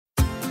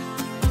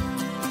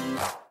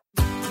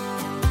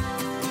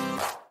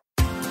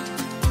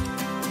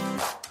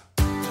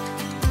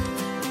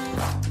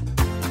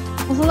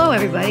Hello,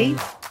 everybody.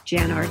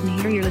 Jan Arden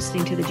here. You're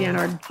listening to the Jan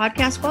Arden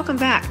Podcast. Welcome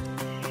back.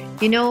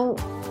 You know,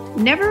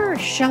 never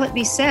shall it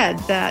be said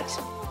that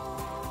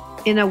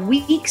in a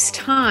week's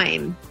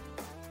time,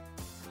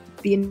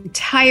 the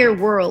entire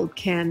world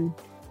can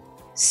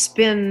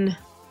spin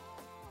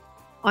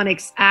on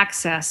its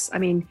axis. I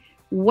mean,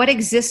 what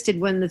existed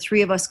when the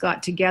three of us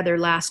got together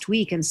last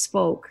week and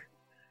spoke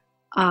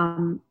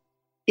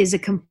is a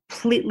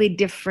completely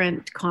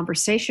different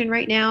conversation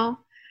right now.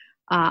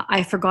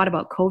 I forgot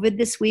about COVID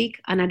this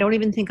week, and I don't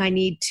even think I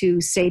need to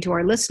say to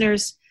our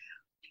listeners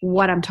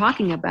what I'm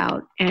talking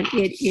about. And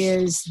it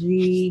is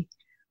the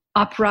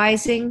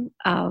uprising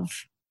of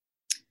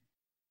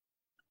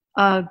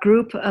a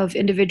group of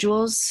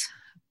individuals,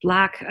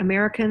 Black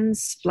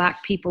Americans,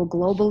 Black people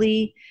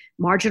globally,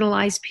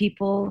 marginalized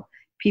people,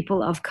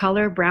 people of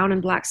color, brown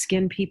and black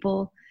skinned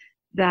people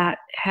that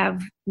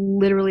have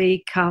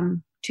literally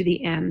come to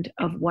the end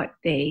of what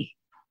they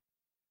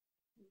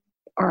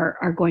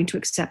are going to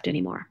accept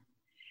anymore.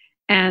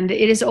 And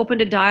it has opened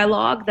a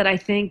dialogue that I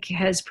think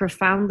has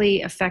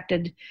profoundly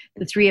affected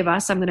the three of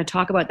us. I'm going to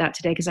talk about that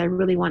today because I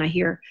really want to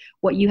hear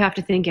what you have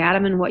to think,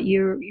 Adam, and what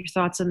your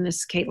thoughts on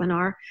this, Caitlin,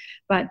 are.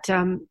 But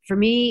for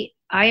me,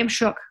 I am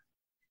shook,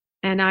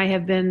 and I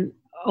have been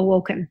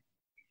awoken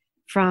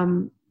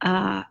from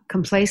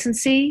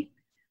complacency,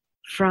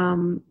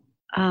 from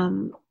I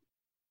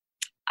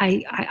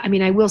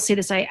mean, I will say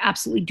this, I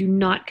absolutely do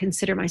not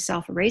consider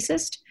myself a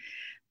racist,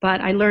 but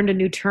I learned a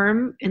new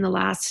term in the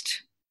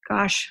last,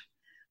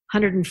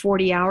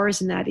 140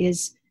 hours, and that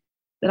is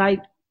that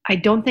I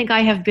don't think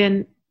I have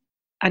been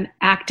an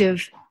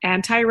active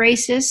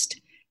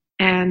anti-racist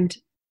and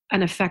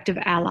an effective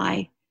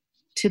ally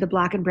to the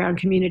Black and brown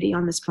community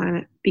on this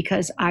planet,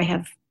 because I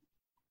have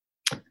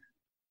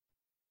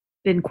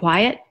been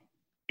quiet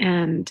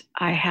and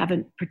I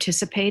haven't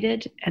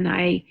participated, and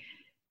I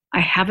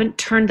haven't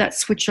turned that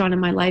switch on in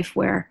my life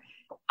where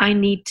I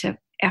need to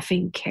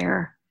effing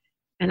care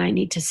and I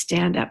need to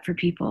stand up for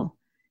people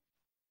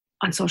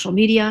on social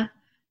media,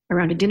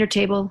 around a dinner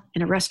table,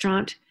 in a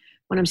restaurant,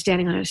 when I'm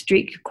standing on a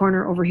street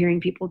corner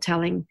overhearing people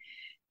telling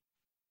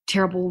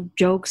terrible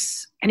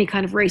jokes, any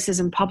kind of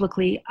racism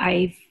publicly.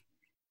 I've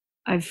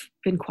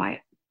been quiet.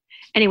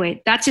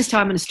 Anyway, that's just how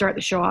I'm going to start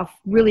the show off.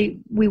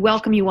 Really, we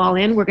welcome you all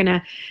in. We're going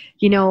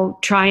to,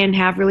 try and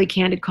have really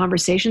candid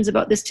conversations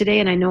about this today.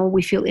 And I know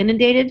we feel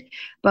inundated,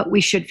 but we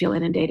should feel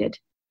inundated.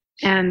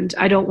 And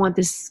I don't want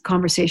this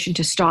conversation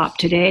to stop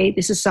today.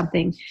 This is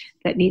something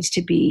that needs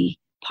to be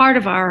part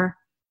of our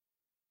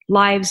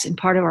lives and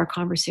part of our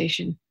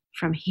conversation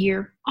from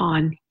here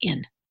on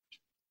in.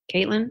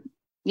 Caitlin?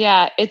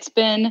 Yeah,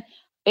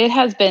 it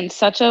has been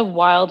such a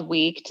wild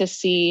week to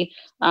see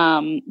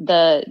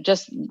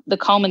the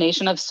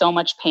culmination of so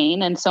much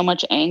pain and so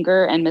much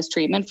anger and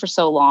mistreatment for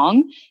so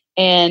long.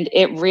 And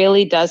it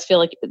really does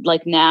feel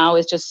like now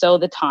is just so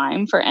the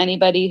time for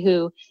anybody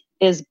who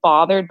is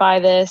bothered by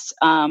this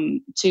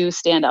to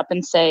stand up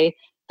and say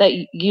that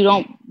you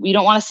don't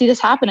want to see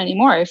this happen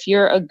anymore. If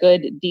you're a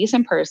good,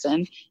 decent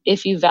person,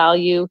 if you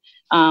value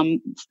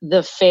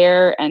the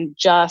fair and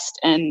just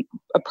and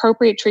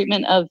appropriate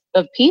treatment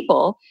of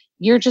people,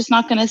 you're just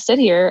not going to sit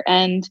here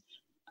and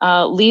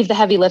leave the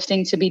heavy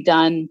lifting to be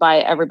done by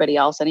everybody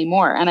else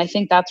anymore. And I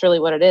think that's really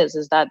what it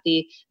is that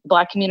the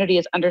Black community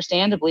has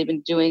understandably been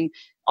doing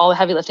all the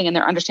heavy lifting, and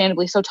they're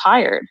understandably so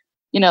tired.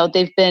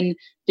 They've been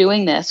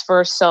doing this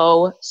for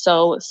so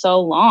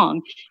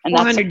long, and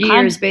 400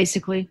 years,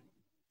 basically.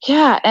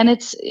 Yeah. And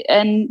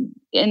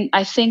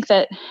I think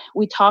that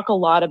we talk a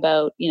lot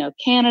about,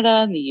 Canada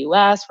and the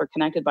US, we're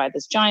connected by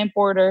this giant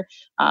border.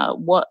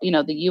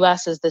 The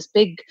US is this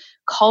big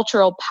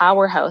cultural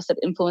powerhouse that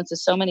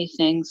influences so many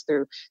things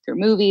through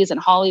movies and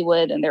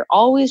Hollywood. And they're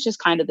always just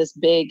kind of this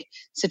big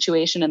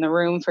situation in the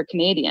room for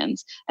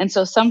Canadians. And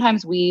so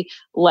sometimes we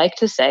like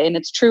to say, and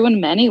it's true in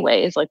many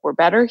ways, like we're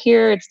better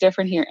here, it's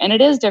different here. And it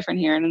is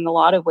different here. And in a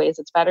lot of ways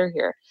it's better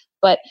here.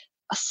 But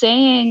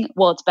saying,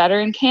 well, it's better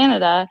in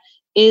Canada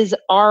is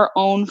our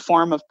own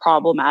form of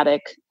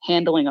problematic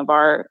handling of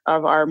our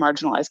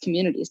marginalized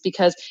communities,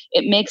 because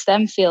it makes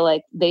them feel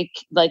like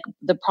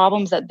the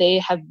problems that they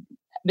have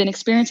been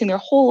experiencing their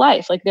whole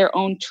life, like their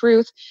own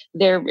truth,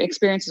 their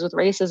experiences with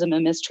racism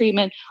and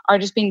mistreatment, are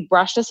just being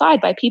brushed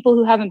aside by people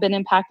who haven't been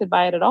impacted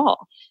by it at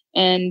all.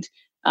 And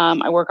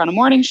I work on a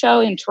morning show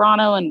in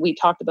Toronto, and we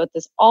talked about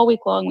this all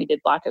week long. We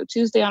did Blackout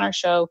Tuesday on our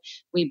show.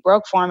 We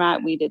broke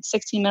format. We did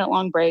 16-minute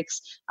long breaks.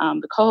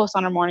 The co-host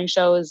on our morning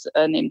show is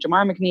named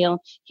Jamar McNeil.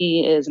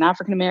 He is an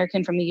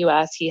African-American from the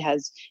U.S. He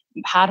has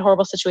had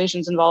horrible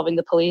situations involving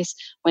the police.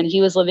 When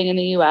he was living in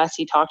the U.S.,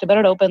 he talked about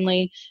it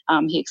openly.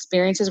 He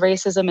experiences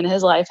racism in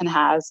his life and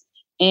has.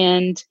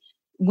 And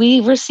we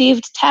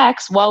received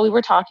texts while we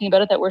were talking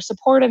about it that were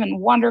supportive and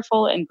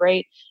wonderful and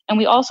great. And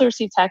we also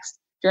received texts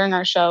during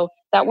our show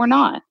that were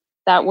not,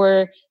 that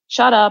were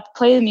shut up,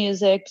 play the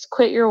music,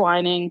 quit your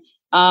whining.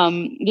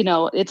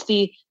 It's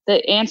the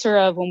answer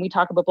of when we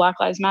talk about Black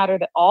Lives Matter,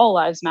 that all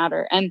lives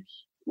matter. And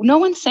no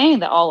one's saying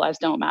that all lives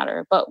don't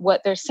matter. But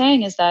what they're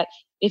saying is that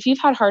if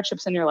you've had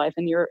hardships in your life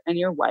and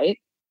you're white,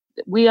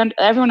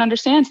 everyone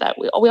understands that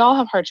we all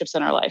have hardships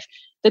in our life.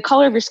 The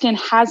color of your skin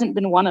hasn't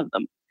been one of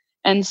them.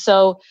 And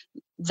so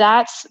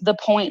that's the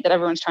point that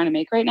everyone's trying to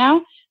make right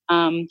now.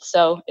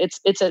 So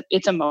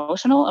it's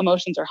emotional.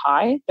 Emotions are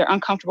high. They're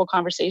uncomfortable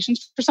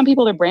conversations. For some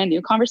people, they're brand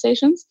new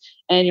conversations,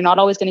 and you're not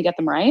always going to get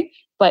them right.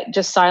 But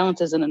just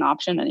silence isn't an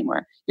option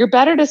anymore. You're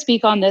better to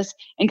speak on this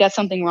and get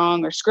something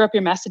wrong or screw up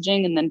your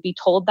messaging and then be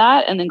told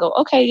that and then go,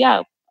 okay,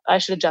 yeah, I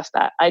should adjust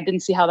that. I didn't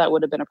see how that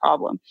would have been a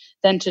problem.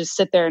 Than to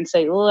sit there and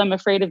say, well, I'm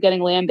afraid of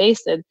getting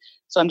lambasted,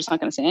 so I'm just not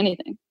going to say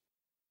anything.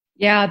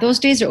 Yeah, those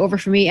days are over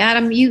for me.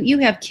 Adam, you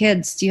have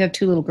kids. You have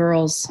 2 little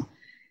girls.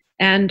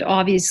 And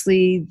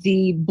obviously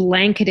the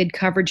blanketed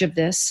coverage of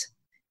this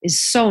is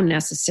so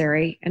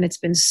necessary. And it's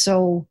been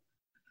so,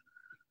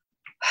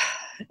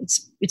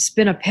 it's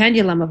been a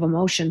pendulum of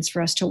emotions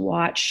for us to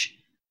watch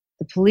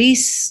the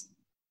police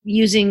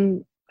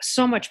using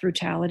so much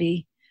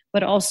brutality,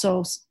 but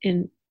also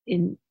in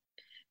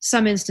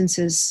some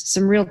instances,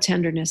 some real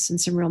tenderness and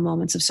some real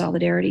moments of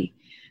solidarity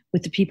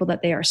with the people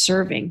that they are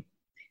serving.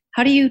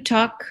 How do you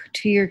talk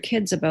to your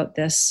kids about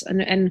this?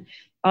 And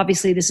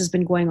obviously this has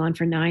been going on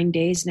for 9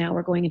 days now.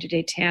 We're going into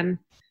day 10.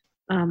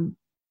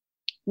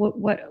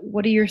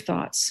 What are your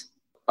thoughts?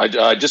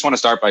 I just want to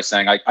start by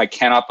saying I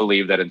cannot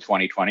believe that in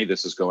 2020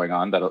 this is going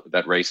on,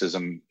 that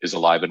racism is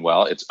alive and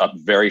well. It's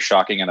very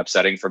shocking and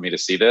upsetting for me to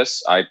see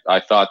this. I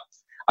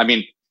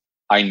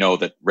know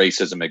that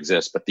racism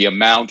exists, but the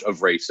amount of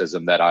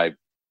racism that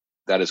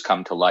has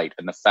come to light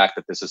and the fact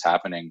that this is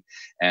happening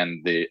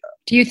Do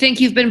you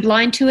think you've been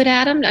blind to it,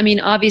 Adam? I mean,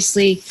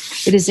 obviously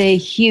it is a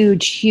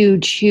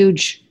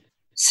huge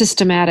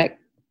systematic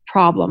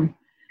problem.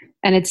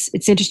 And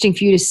it's interesting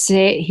for you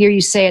to hear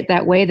you say it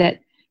that way,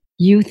 that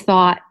you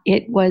thought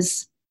it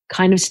was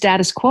kind of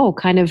status quo,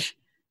 kind of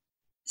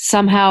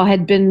somehow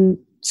had been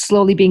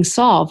slowly being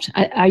solved.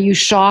 Are you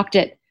shocked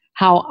at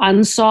how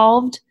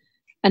unsolved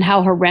and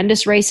how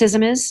horrendous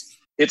racism is?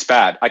 It's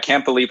bad. I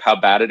can't believe how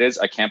bad it is.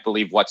 I can't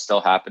believe what's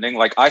still happening.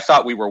 Like, I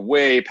thought we were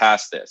way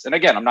past this. And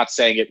again, I'm not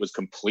saying it was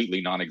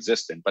completely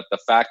non-existent, but the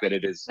fact that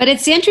it is. But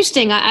it's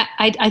interesting.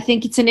 I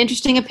think it's an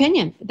interesting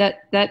opinion that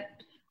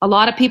a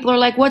lot of people are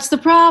like, what's the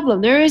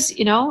problem? There is,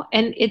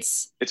 and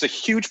it's a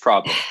huge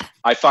problem.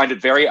 I find it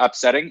very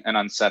upsetting and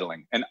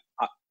unsettling. And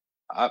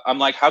I'm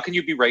like, how can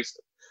you be racist?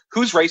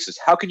 Who's racist?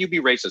 How can you be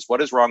racist?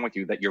 What is wrong with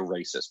you that you're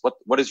racist?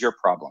 What is your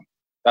problem?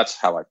 That's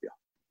how I feel.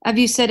 Have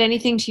you said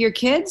anything to your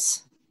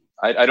kids?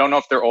 I don't know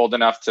if they're old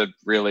enough to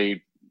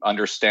really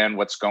understand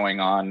what's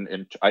going on.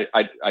 And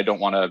I don't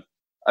want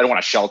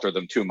to shelter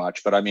them too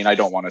much, but I mean, I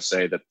don't want to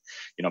say that,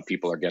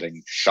 people are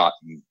getting shot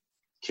and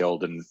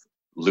killed and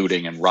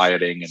looting and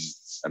rioting.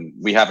 And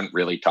we haven't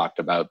really talked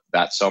about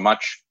that so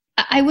much.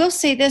 I will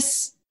say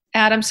this,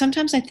 Adam,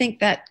 sometimes I think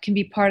that can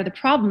be part of the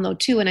problem though,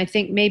 too. And I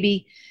think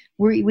maybe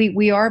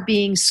we are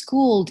being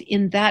schooled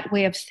in that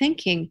way of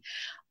thinking.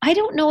 I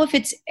don't know if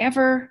it's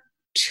ever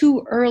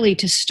too early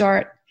to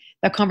start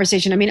that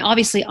conversation. I mean,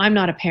 obviously I'm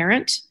not a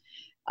parent.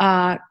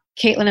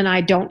 Caitlin and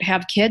I don't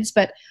have kids,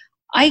 but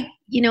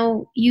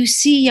you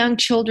see young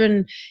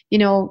children,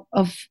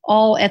 of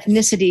all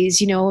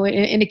ethnicities,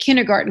 in a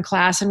kindergarten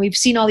class, and we've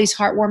seen all these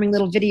heartwarming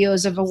little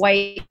videos of a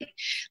white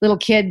little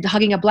kid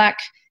hugging a black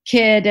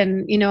kid,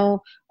 and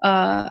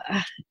a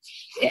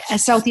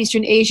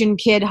Southeastern Asian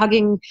kid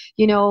hugging,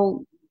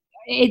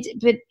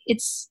 but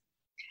it's.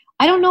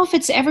 I don't know if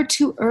it's ever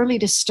too early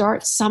to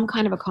start some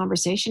kind of a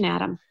conversation,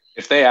 Adam.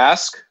 If they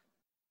ask,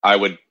 I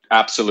would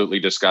absolutely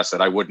discuss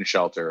it. I wouldn't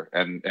shelter.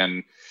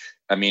 And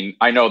I mean,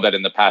 I know that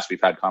in the past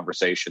we've had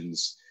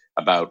conversations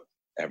about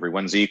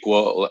everyone's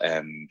equal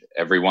and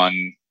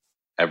everyone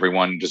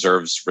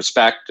deserves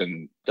respect,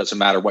 and it doesn't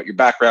matter what your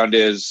background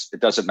is.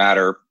 It doesn't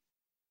matter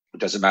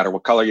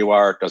what color you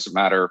are. It doesn't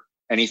matter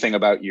anything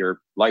about your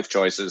life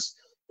choices.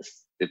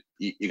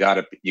 You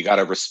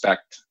gotta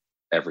respect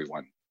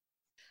everyone.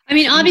 I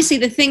mean, obviously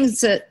the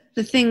things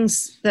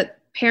that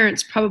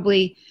parents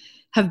probably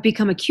have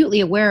become acutely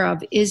aware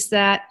of is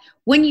that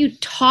when you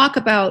talk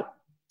about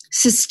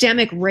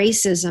systemic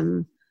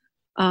racism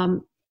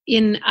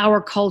in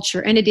our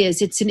culture, and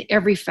it's in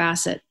every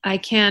facet. I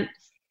can't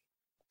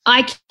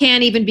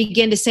even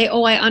begin to say,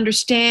 oh, I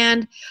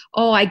understand.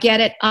 Oh, I get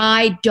it.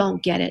 I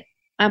don't get it.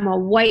 I'm a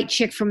white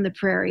chick from the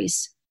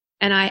prairies,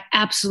 and I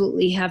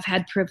absolutely have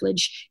had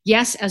privilege.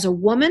 Yes, as a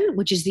woman,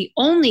 which is the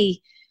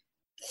only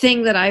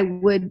thing that I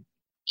would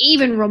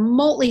even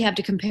remotely have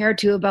to compare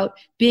to about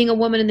being a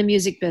woman in the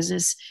music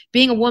business,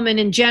 being a woman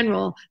in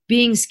general,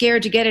 being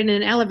scared to get in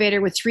an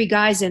elevator with 3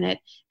 guys in it,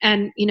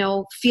 and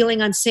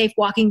feeling unsafe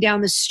walking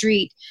down the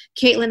street.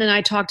 Caitlin and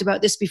I talked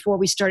about this before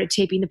we started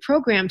taping the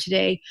program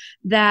today,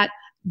 that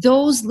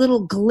those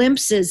little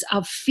glimpses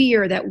of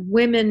fear that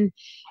women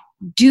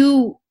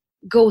do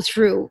go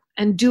through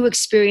and do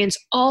experience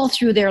all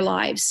through their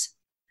lives,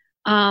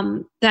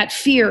 that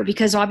fear,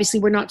 because obviously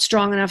we're not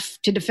strong enough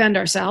to defend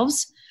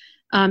ourselves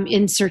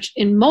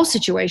in most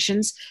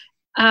situations.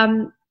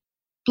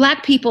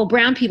 Black people,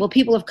 brown people,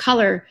 people of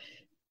color,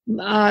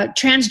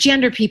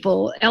 transgender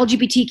people,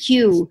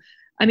 LGBTQ.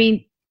 I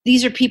mean,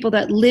 these are people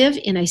that live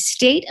in a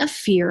state of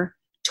fear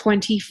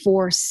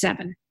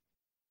 24/7.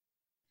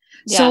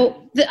 Yeah.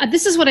 So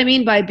this is what I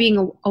mean by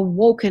being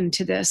awoken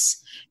to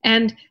this.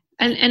 And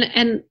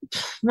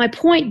my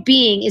point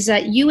being is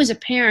that you as a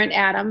parent,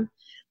 Adam,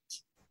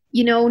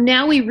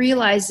 now we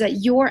realize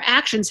that your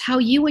actions, how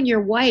you and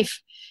your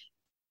wife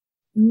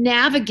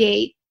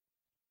navigate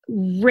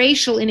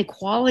racial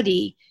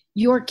inequality,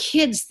 your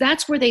kids,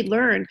 that's where they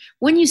learn.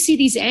 When you see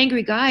these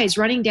angry guys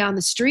running down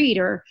the street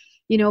or,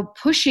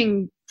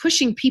 pushing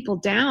people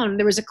down.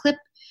 There was a clip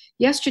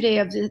yesterday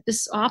of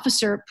this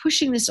officer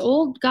pushing this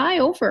old guy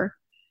over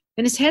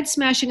and his head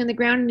smashing on the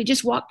ground, and he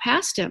just walked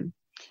past him.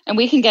 And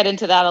we can get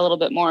into that a little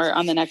bit more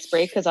on the next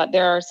break, because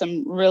there are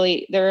some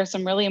really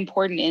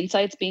important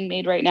insights being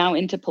made right now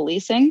into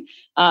policing,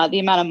 the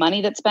amount of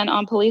money that's spent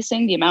on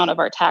policing, the amount of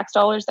our tax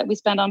dollars that we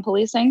spend on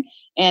policing,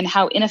 and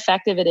how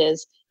ineffective it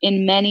is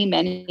in many,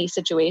 many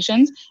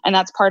situations. And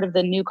that's part of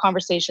the new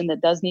conversation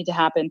that does need to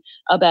happen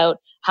about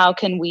how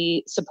can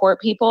we support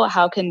people?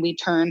 How can we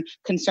turn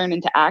concern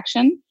into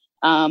action?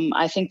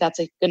 I think that's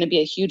going to be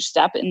a huge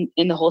step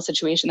in the whole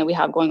situation that we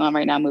have going on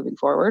right now moving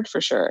forward, for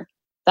sure.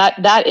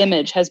 That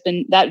image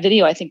that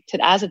video, I think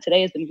as of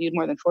today, has been viewed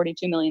more than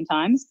 42 million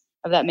times,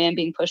 of that man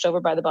being pushed over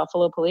by the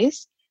Buffalo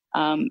police.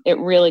 It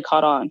really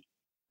caught on.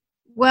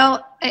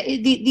 Well,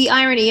 the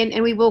irony,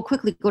 and we will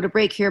quickly go to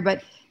break here,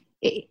 but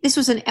this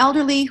was an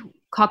elderly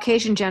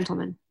Caucasian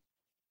gentleman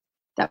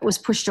that was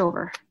pushed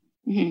over.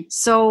 Mm-hmm.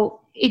 So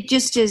it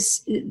just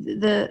is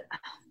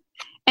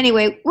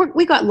anyway,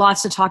 we got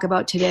lots to talk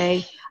about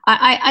today.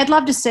 I'd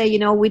love to say,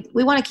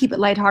 we want to keep it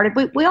lighthearted,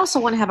 but we also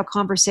want to have a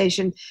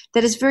conversation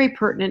that is very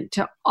pertinent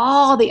to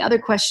all the other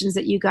questions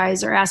that you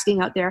guys are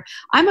asking out there.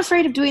 I'm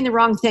afraid of doing the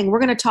wrong thing. We're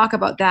going to talk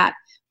about that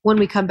when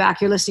we come back.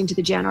 You're listening to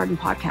the Jan Arden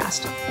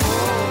Podcast.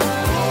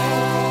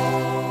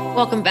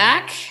 Welcome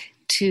back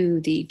to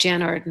the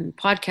Jan Arden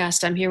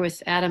Podcast. I'm here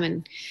with Adam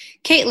and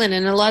Caitlin,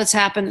 and a lot has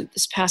happened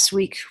this past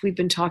week. We've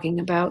been talking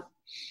about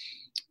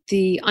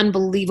the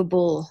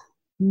unbelievable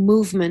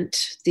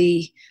movement,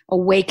 the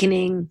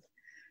awakening,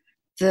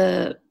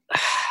 I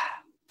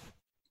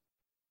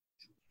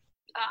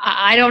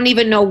don't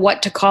even know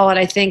what to call it.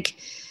 I think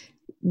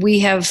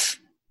we've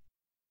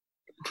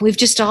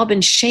just all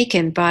been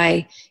shaken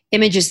by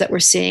images that we're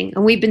seeing.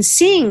 And we've been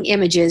seeing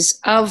images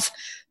of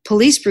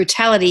police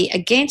brutality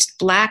against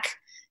Black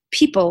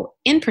people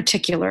in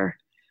particular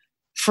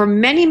for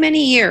many,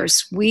 many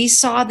years. We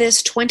saw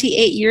this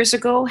 28 years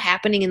ago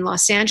happening in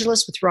Los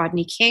Angeles with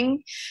Rodney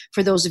King.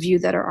 For those of you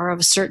that are of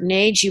a certain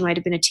age, you might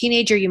have been a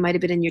teenager, you might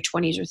have been in your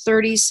 20s or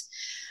 30s.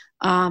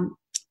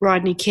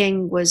 Rodney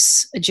King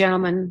was a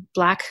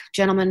Black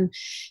gentleman,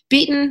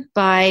 beaten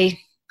by,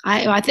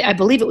 I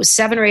believe it was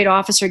 7 or 8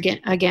 officers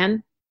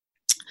again,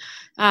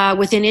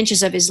 within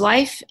inches of his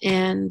life.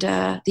 And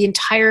the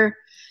entire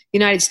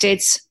United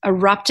States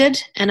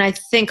erupted. And I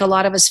think a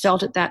lot of us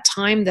felt at that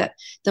time that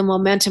the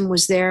momentum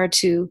was there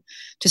to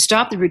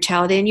stop the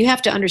brutality. And you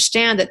have to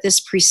understand that this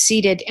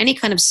preceded any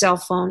kind of cell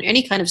phone,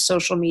 any kind of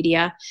social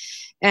media.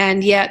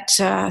 And yet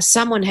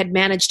someone had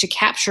managed to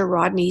capture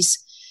Rodney's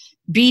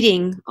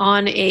beating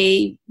on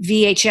a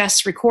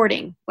VHS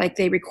recording, like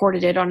they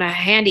recorded it on a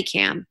handy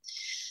cam.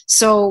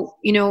 So,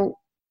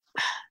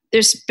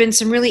 there's been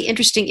some really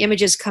interesting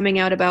images coming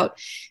out about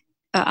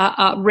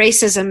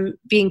racism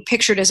being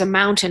pictured as a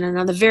mountain, and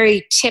on the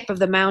very tip of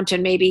the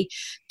mountain, maybe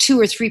 2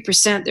 or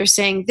 3%, they're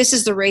saying this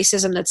is the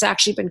racism that's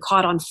actually been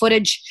caught on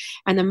footage,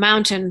 and the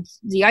mountain,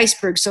 the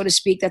iceberg, so to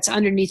speak, that's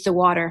underneath the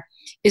water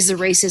is the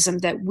racism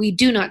that we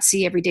do not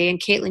see every day.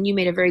 And Caitlin, you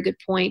made a very good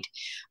point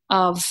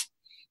of,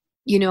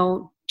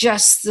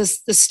 just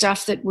the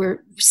stuff that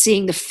we're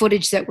seeing, the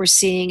footage that we're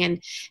seeing.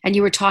 And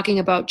you were talking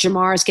about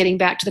Jamar's, getting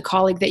back to the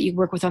colleague that you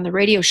work with on the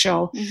radio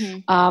show,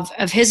 mm-hmm.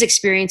 of his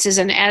experiences.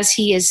 And as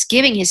he is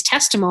giving his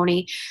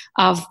testimony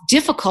of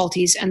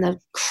difficulties and the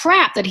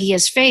crap that he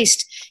has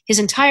faced his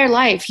entire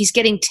life, he's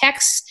getting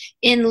texts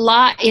in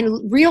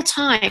real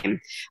time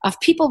of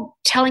people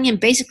telling him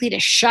basically to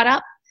shut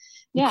up,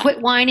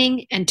 quit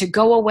whining, and to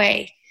go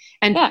away.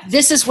 And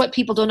this is what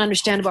people don't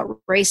understand about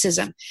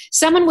racism.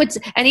 Someone would,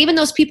 and even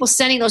those people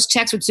sending those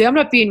texts would say, I'm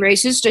not being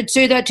racist. I'd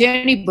say that to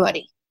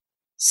anybody.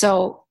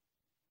 So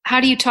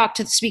how do you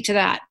speak to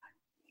that?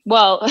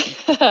 Well,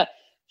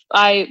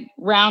 I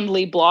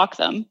roundly block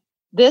them.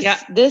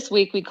 This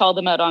week we called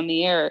them out on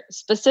the air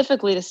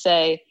specifically to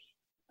say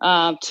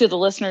to the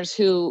listeners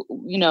who,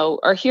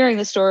 are hearing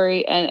the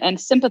story and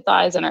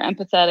sympathize and are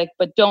empathetic,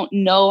 but don't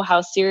know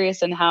how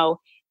serious and how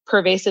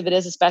pervasive it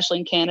is, especially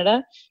in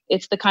Canada.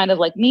 It's the kind of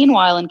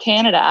meanwhile in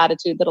Canada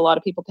attitude that a lot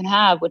of people can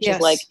have, which is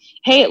like,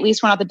 hey, at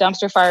least we're not the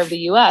dumpster fire of the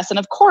US. And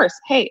of course,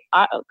 hey,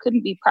 I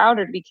couldn't be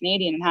prouder to be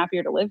Canadian and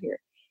happier to live here.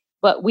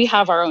 But we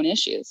have our own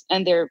issues,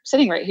 and they're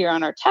sitting right here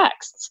on our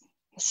texts.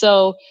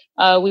 So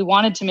we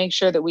wanted to make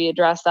sure that we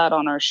address that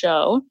on our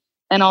show,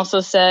 and also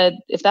said,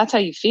 if that's how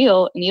you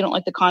feel and you don't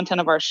like the content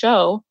of our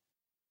show,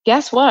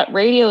 guess what?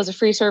 Radio is a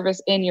free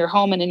service in your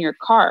home and in your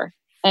car,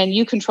 and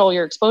you control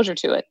your exposure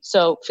to it.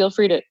 So feel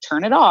free to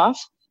turn it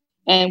off,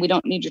 and we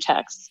don't need your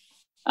texts.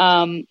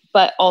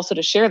 but also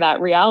to share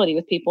that reality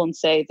with people and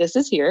say, this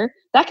is here.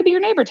 That could be your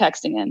neighbor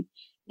texting in.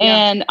 Yeah.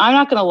 And I'm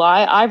not going to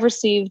lie, I've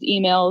received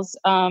emails,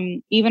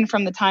 even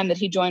from the time that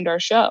he joined our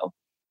show,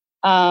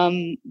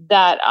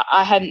 that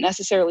I hadn't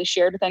necessarily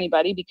shared with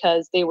anybody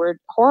because they were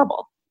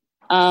horrible.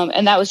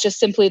 And that was just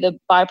simply the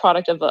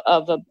byproduct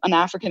of an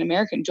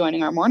African-American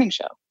joining our morning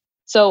show.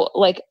 So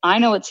like, I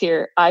know it's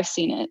here. I've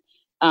seen it.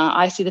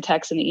 I see the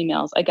texts and the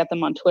emails. I get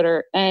them on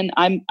Twitter. And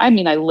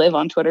I live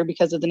on Twitter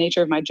because of the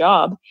nature of my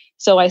job.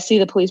 So I see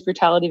the police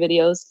brutality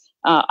videos.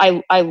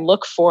 I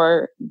look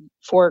for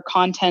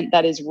content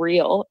that is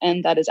real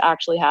and that is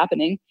actually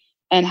happening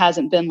and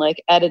hasn't been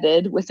like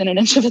edited within an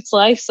inch of its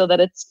life so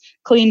that it's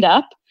cleaned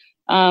up.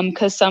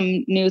 Because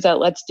some news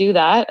outlets do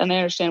that, and I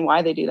understand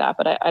why they do that,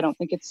 but I don't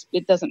think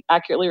it doesn't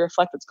accurately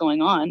reflect what's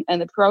going on.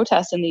 And the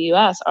protests in the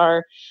U.S.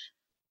 are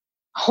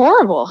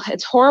horrible.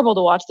 It's horrible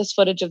to watch this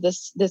footage of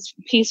this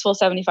peaceful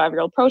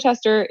 75-year-old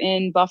protester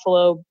in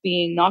Buffalo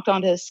being knocked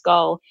onto his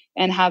skull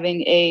and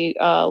having a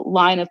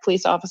line of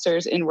police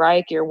officers in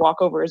riot gear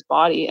walk over his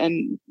body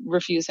and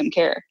refuse him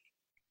care.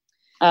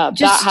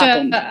 Just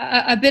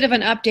a bit of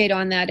an update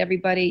on that,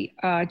 everybody.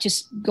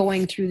 Just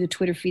going through the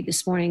Twitter feed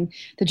this morning,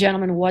 the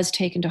gentleman was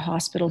taken to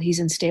hospital. He's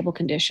in stable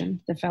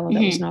condition, the fellow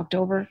that was knocked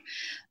over.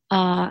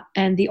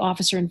 And the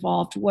officer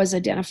involved was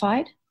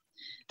identified.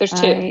 There's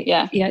two,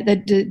 yeah. Yeah,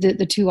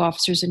 the two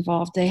officers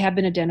involved, they have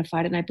been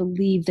identified, and I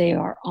believe they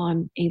are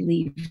on a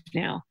leave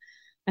now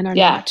and are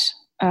not.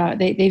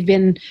 They've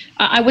been,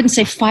 I wouldn't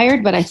say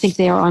fired, but I think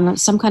they are on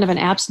some kind of an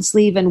absence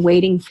leave and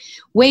waiting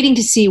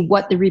to see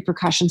what the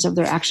repercussions of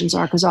their actions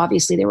are, because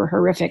obviously they were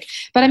horrific.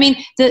 But I mean,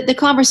 the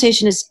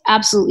conversation has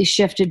absolutely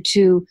shifted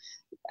to,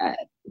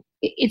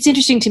 it's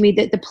interesting to me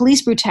that the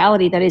police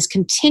brutality that is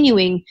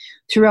continuing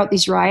throughout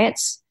these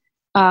riots,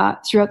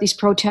 throughout these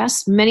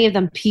protests, many of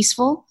them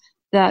peaceful,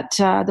 that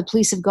the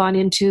police have gone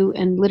into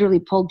and literally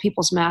pulled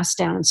people's masks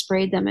down and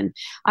sprayed them. And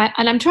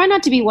I'm trying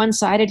not to be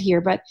one-sided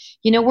here, but,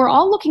 we're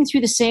all looking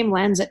through the same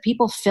lens at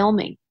people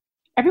filming.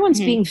 Everyone's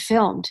being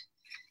filmed.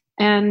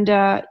 And,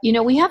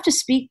 we have to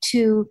speak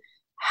to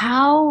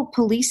how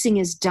policing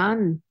is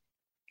done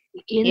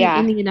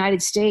in the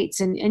United States.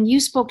 And you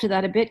spoke to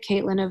that a bit,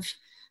 Caitlin, of,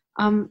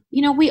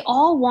 we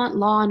all want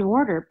law and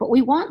order, but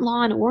we want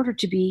law and order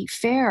to be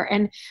fair.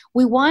 And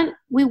we want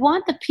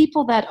the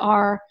people that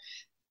are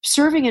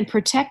serving and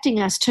protecting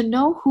us to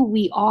know who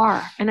we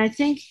are. And I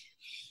think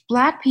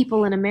Black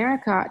people in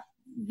America,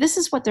 this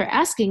is what they're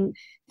asking.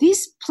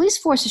 These police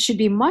forces should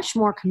be much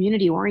more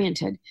community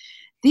oriented.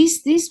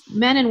 These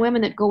men and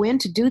women that go in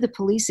to do the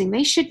policing,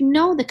 they should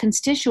know the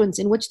constituents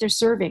in which they're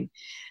serving.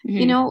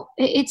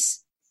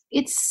 It's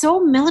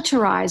so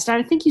militarized.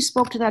 I think you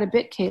spoke to that a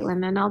bit,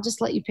 Caitlin, and I'll just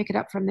let you pick it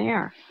up from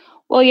there.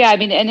 Well, yeah, I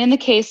mean, and in the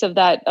case of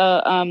that,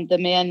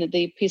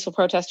 the peaceful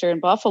protester in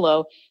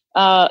Buffalo,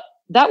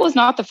 that was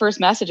not the first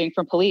messaging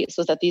from police,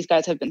 was that these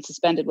guys have been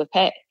suspended with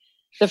pay.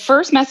 The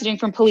first messaging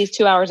from police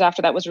 2 hours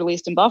after that was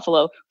released in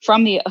Buffalo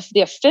from the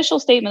official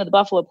statement of the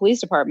Buffalo Police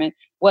Department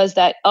was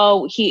that,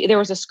 there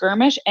was a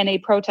skirmish and a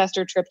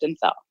protester tripped and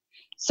fell.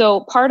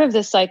 So part of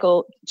this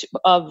cycle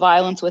of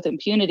violence with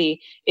impunity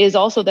is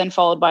also then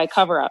followed by a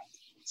cover-up.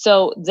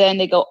 So then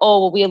they go,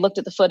 we had looked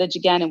at the footage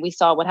again and we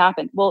saw what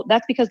happened. Well,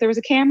 that's because there was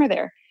a camera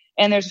there.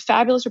 And there's a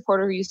fabulous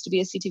reporter who used to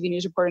be a CTV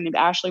News reporter named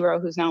Ashley Rowe,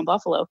 who's now in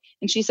Buffalo.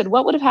 And she said,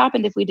 what would have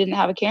happened if we didn't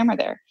have a camera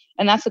there?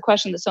 And that's the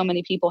question that so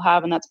many people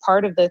have. And that's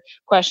part of the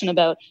question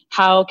about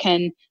how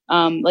can,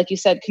 like you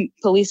said,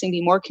 policing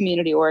be more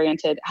community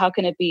oriented? How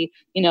can it be,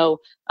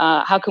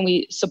 how can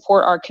we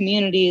support our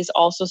communities,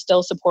 also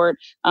still support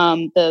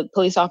the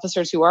police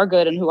officers who are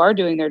good and who are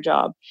doing their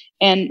job?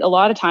 And a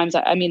lot of times,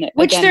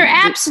 which again, there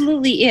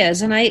absolutely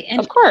is.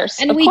 Of course,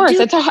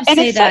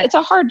 it's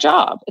a hard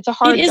job. It's a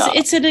hard job.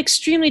 It's an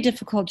extremely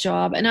difficult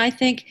job. And I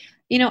think,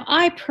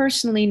 I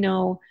personally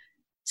know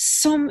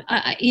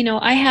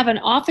I have an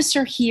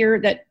officer here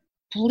that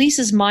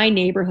polices my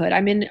neighborhood.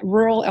 I'm in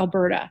rural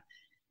Alberta,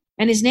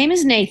 and his name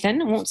is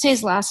Nathan. I won't say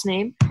his last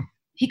name.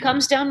 He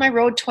comes down my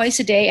road twice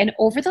a day. And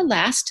over the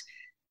last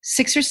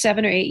 6 or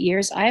 7 or 8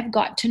 years, I have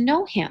got to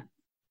know him.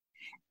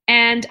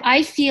 And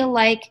I feel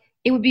like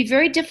it would be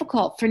very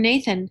difficult for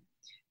Nathan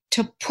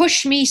to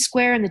push me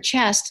square in the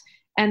chest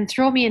and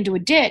throw me into a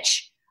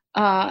ditch,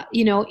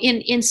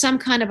 in some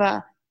kind of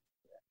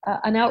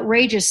an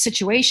outrageous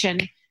situation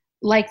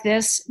like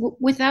this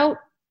without,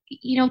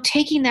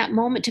 taking that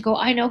moment to go,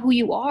 I know who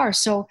you are.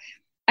 So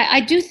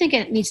I do think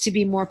it needs to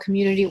be more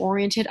community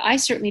oriented. I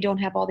certainly don't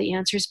have all the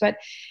answers, but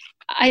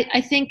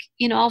I think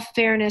in all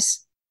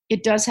fairness,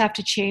 it does have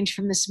to change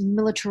from this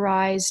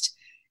militarized,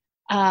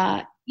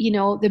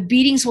 the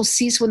beatings will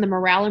cease when the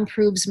morale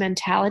improves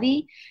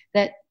mentality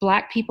that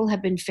Black people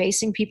have been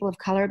facing, people of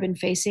color have been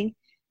facing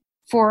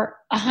for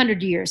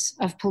 100 years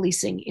of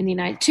policing in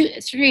the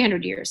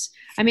 300 years.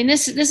 I mean,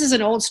 this is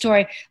an old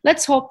story.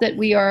 Let's hope that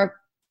we are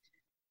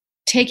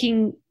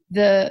taking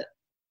the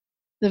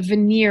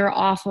veneer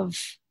off of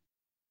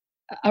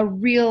a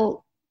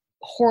real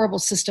horrible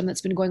system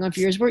that's been going on for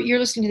years. You're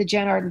listening to the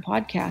Jan Arden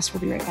podcast.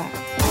 We'll be right back.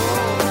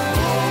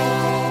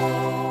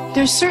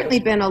 There's certainly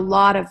been a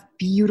lot of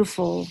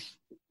beautiful,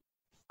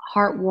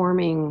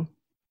 heartwarming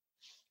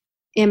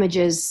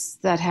images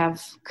that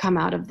have come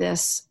out of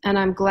this. And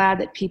I'm glad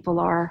that people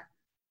are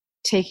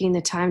taking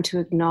the time to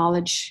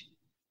acknowledge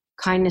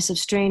kindness of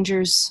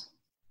strangers,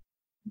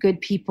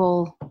 good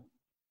people,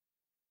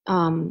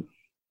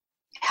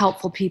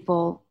 helpful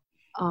people.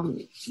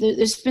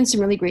 There's been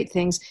some really great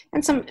things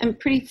and some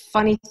pretty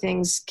funny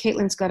things.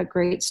 Caitlin's got a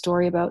great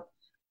story about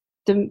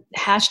the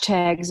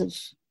hashtags of,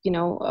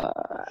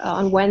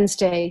 on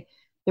Wednesday,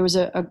 there was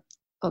a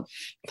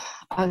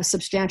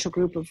substantial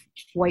group of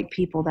white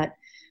people that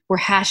were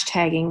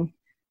hashtagging,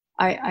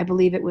 I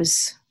believe it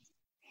was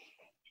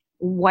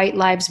White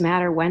Lives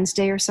Matter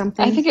Wednesday or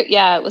something. I think it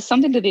was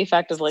something to the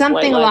effect of like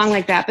something white along lives.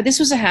 like that. But this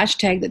was a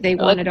hashtag that they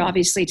wanted,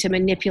 obviously, to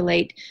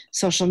manipulate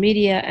social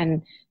media.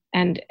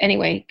 And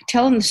anyway,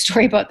 tell them the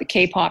story about the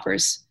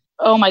K-poppers.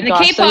 Oh my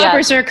gosh. The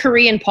K-poppers are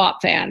Korean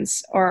pop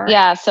fans,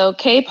 so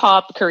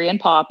K-pop, Korean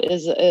pop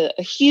is a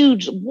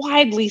huge,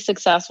 widely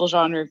successful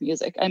genre of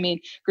music. I mean,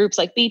 groups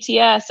like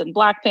BTS and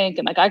Blackpink,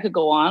 and like I could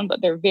go on,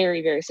 but they're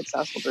very, very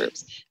successful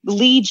groups.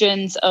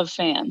 Legions of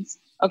fans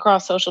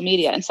across social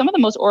media, and some of the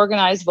most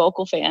organized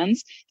vocal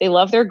fans. They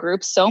love their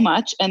groups so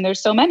much, and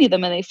there's so many of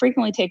them, and they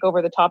frequently take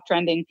over the top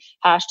trending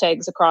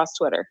hashtags across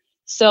Twitter.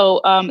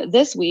 So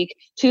this week,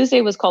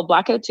 Tuesday was called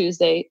Blackout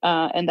Tuesday,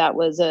 and that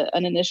was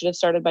an initiative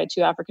started by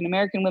 2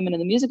 African-American women in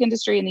the music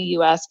industry in the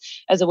U.S.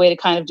 as a way to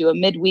kind of do a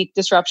midweek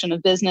disruption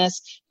of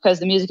business, because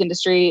the music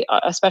industry,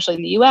 especially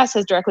in the U.S.,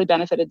 has directly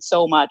benefited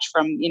so much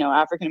from,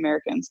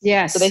 African-Americans.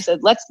 Yes. So they said,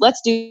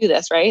 let's do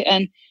this, right?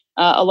 And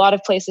a lot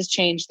of places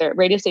changed their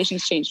radio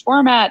stations, changed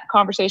format,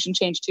 conversation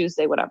changed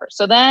Tuesday, whatever.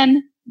 So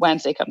then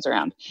Wednesday comes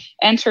around.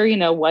 Enter, I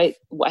think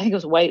it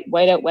was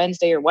White Out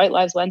Wednesday or White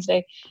Lives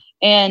Wednesday.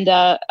 And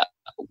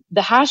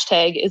the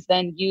hashtag is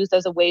then used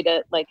as a way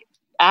to like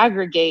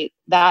aggregate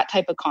that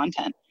type of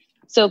content.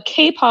 So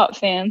K-pop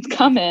fans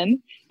come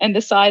in and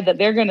decide that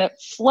they're going to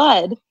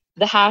flood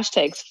the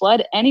hashtags,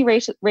 flood any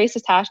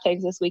racist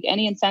hashtags this week,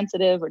 any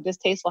insensitive or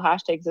distasteful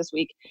hashtags this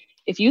week.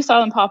 If you saw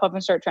them pop up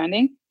and start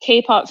trending,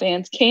 K-pop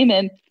fans came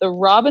in, the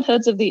Robin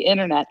Hoods of the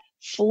internet,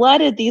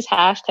 flooded these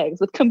hashtags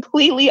with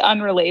completely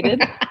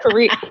unrelated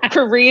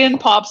Korean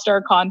pop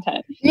star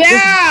content.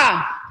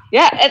 Yeah.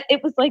 And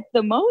it was like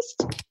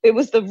it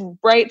was the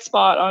bright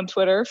spot on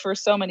Twitter for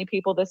so many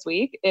people this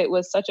week. It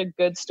was such a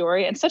good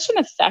story and such an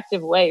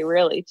effective way,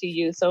 really, to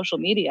use social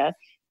media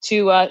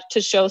to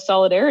show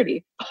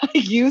solidarity by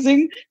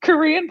using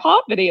Korean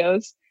pop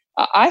videos.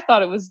 I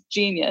thought it was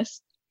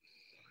genius.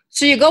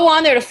 So you go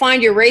on there to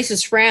find your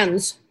racist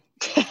friends,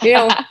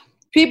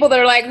 people that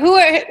are like,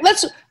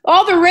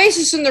 all the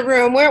racists in the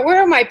room,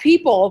 where are my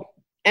people?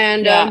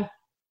 And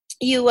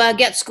you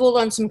get schooled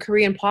on some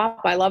Korean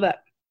pop. I love it.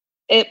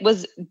 It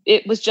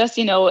was just,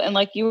 and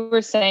like you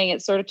were saying,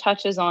 it sort of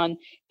touches on,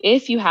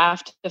 if you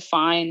have to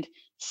find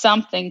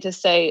something to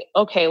say,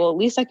 okay, well, at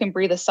least I can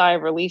breathe a sigh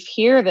of relief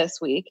here this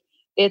week,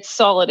 it's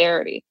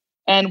solidarity.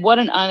 And what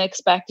an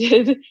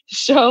unexpected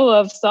show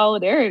of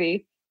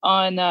solidarity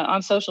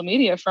on social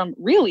media from,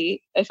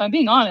 really, if I'm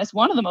being honest,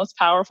 one of the most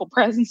powerful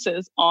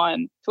presences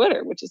on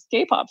Twitter, which is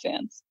K-pop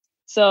fans.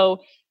 So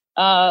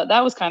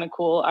that was kind of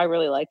cool. I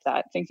really liked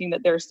that. Thinking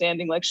that they're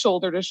standing like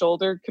shoulder to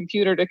shoulder,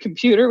 computer to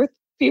computer with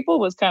people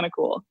was kind of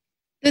cool.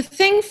 The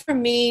thing for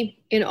me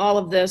in all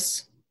of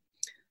this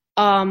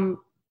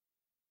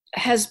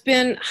has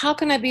been, how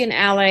can I be an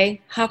ally?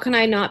 How can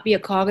I not be a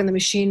cog in the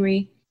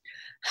machinery?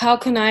 How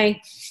can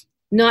I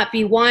not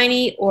be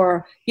whiny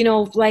or,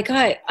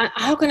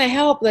 how can I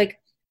help?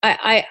 Like,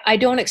 I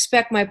don't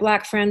expect my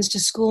Black friends to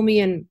school me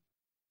in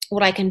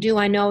what I can do.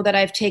 I know that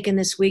I've taken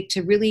this week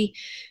to really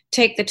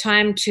take the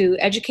time to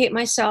educate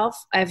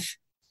myself.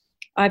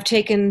 I've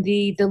taken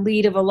the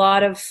lead of a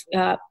lot of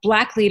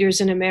Black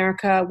leaders in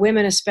America,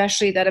 women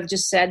especially, that have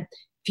just said,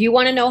 if you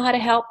want to know how to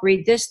help,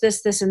 read this,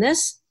 this, this, and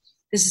this.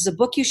 This is a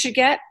book you should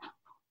get.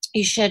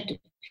 You should,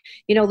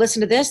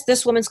 listen to this.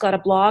 This woman's got a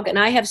blog. And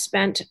I have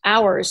spent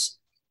hours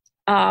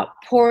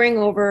poring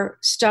over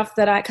stuff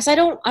that I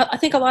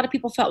think a lot of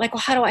people felt like,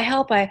 well, how do I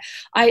help?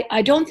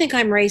 I don't think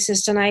I'm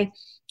racist, and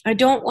I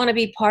don't want to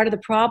be part of the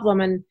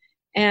problem.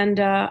 And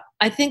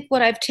I think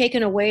what I've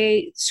taken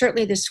away,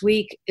 certainly this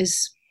week,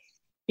 is,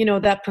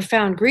 that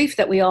profound grief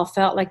that we all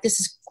felt like this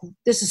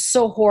is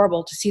so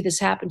horrible to see this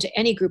happen to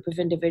any group of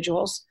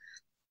individuals.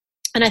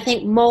 And I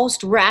think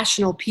most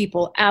rational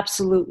people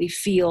absolutely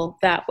feel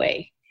that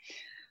way.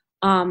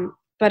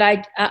 But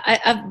I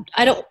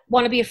don't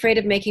want to be afraid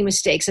of making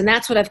mistakes. And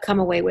that's what I've come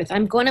away with.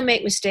 I'm going to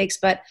make mistakes,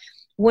 but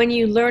when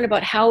you learn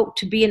about how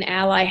to be an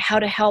ally, how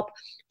to help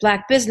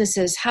Black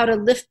businesses, how to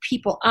lift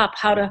people up,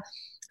 how to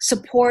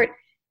support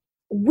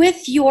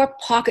with your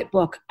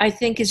pocketbook, I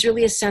think is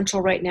really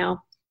essential right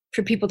now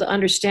for people to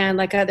understand.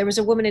 Like there was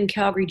a woman in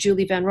Calgary,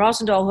 Julie Van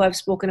Rosendahl, who I've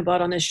spoken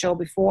about on this show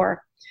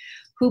before,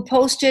 who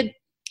posted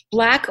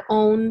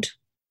Black-owned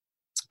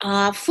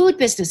food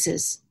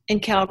businesses in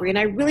Calgary. And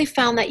I really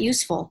found that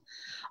useful.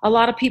 A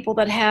lot of people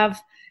that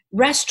have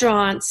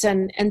restaurants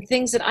and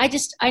things that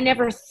I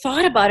never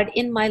thought about it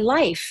in my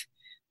life,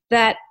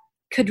 that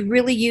could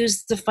really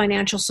use the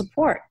financial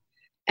support.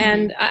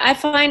 And I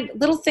find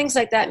little things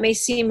like that may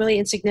seem really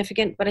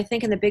insignificant, but I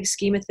think in the big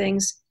scheme of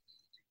things,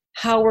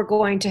 how we're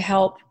going to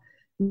help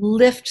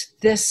lift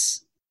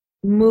this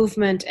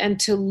movement and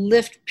to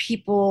lift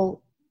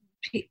people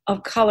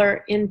of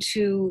color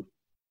into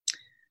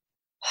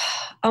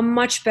a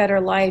much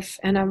better life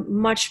and a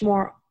much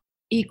more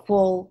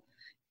equal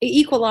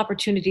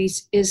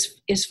opportunities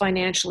is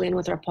financially and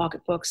with our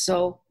pocketbooks.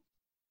 So,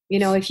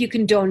 if you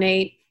can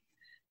donate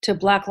to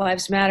Black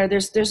Lives Matter,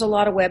 there's a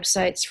lot of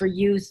websites for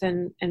youth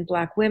and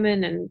Black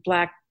women and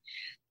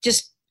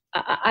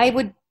I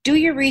would do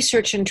your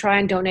research and try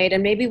and donate,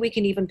 and maybe we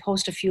can even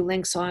post a few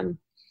links on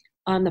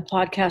the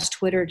podcast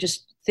Twitter,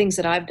 just things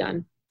that I've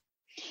done.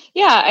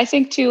 Yeah, I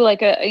think too,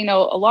 like a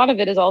lot of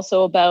it is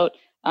also about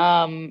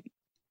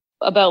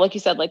like you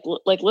said, like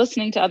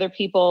listening to other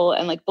people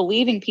and like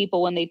believing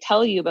people when they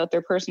tell you about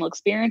their personal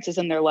experiences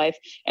in their life,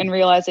 and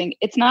realizing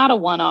it's not a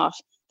one-off.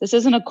 This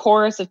isn't a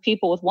chorus of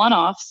people with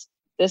one-offs.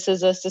 This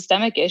is a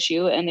systemic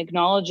issue, and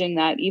acknowledging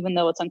that even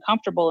though it's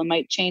uncomfortable, it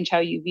might change how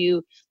you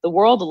view the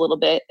world a little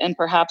bit, and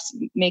perhaps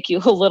make you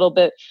a little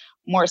bit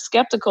more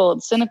skeptical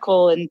and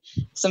cynical, and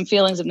some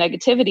feelings of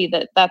negativity,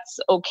 that's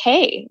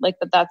okay. Like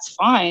that's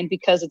fine,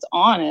 because it's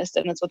honest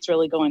and that's what's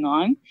really going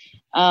on.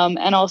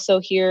 And also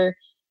here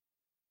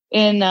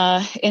in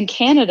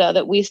Canada,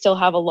 that we still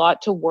have a lot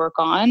to work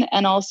on,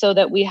 and also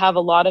that we have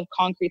a lot of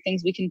concrete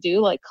things we can do,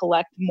 like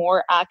collect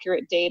more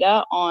accurate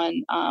data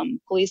on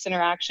police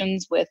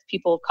interactions with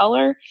people of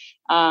color.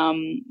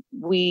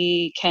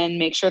 We can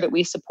make sure that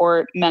we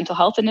support mental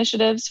health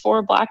initiatives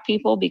for Black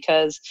people,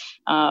 because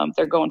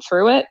they're going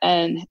through it,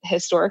 and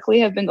historically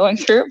have been going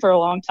through it for a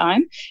long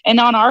time. And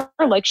on our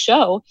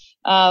show,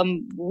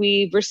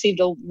 we've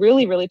received a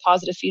really, really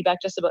positive feedback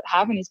just about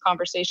having these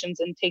conversations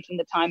and taking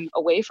the time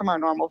away from our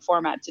normal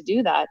format to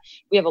do that.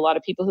 We have a lot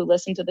of people who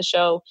listen to the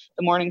show,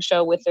 the morning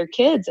show, with their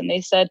kids, and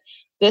they said,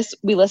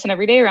 we listen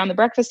every day around the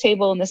breakfast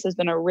table, and this has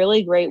been a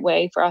really great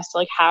way for us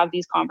to have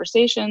these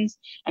conversations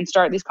and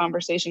start these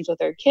conversations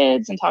with our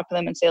kids and talk to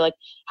them and say,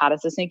 how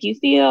does this make you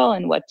feel?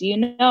 And what do you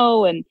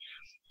know? And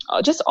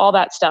just all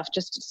that stuff,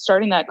 just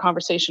starting that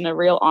conversation, a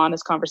real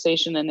honest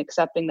conversation, and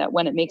accepting that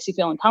when it makes you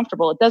feel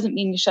uncomfortable, it doesn't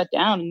mean you shut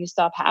down and you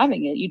stop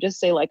having it. You just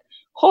say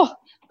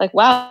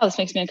wow, this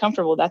makes me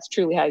uncomfortable. That's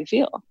truly how you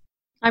feel.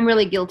 I'm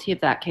really guilty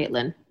of that,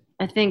 Caitlin.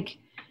 I think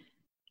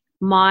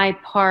my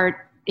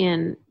part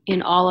in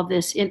all of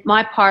this,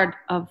 my part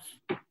of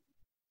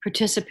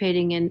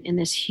participating in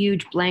this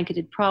huge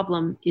blanketed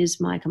problem is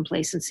my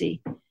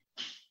complacency.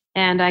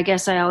 And I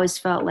guess I always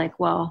felt like,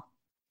 well,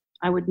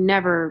 I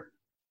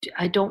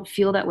don't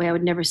feel that way. I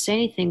would never say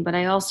anything, but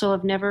I also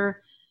have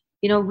never,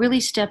 really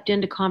stepped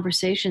into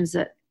conversations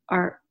that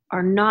are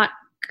not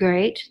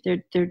great.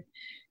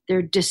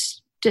 They're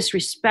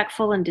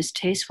disrespectful and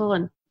distasteful,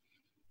 and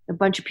a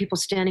bunch of people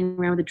standing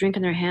around with a drink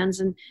in their hands,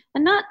 and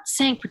not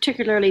saying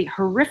particularly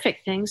horrific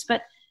things,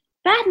 but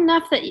bad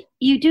enough that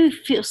you do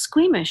feel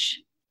squeamish,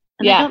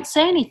 and I don't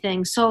say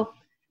anything. So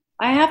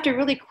I have to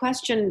really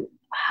question,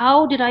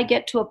 how did I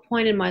get to a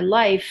point in my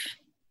life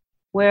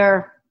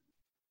where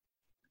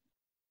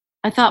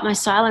I thought my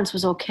silence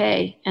was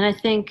okay? And I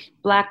think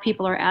Black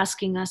people are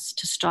asking us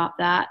to stop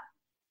that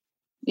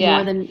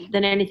more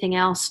than anything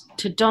else.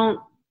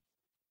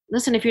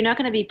 Listen, if you're not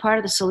going to be part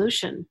of the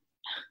solution,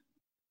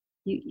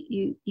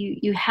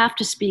 you have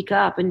to speak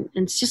up. And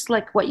it's just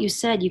like what you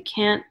said, you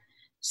can't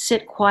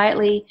sit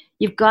quietly.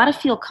 You've got to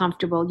feel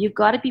comfortable. You've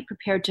got to be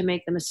prepared to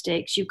make the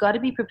mistakes. You've got to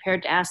be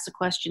prepared to ask the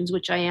questions,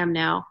 which I am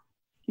now.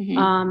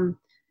 Mm-hmm.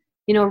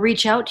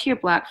 Reach out to your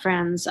Black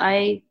friends.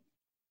 I'm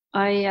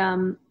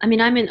in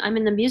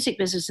the music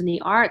business and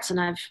the arts,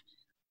 and I've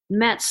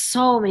met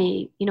so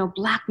many,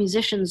 Black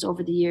musicians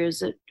over the years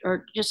that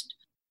are just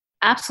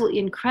absolutely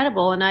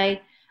incredible. And I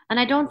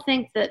don't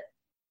think that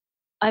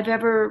I've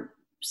ever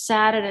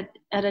sat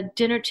at a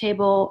dinner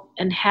table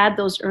and had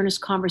those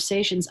earnest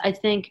conversations. I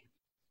think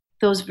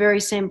those very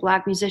same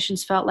Black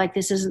musicians felt like,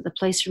 this isn't the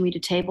place for me to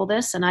table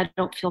this, and I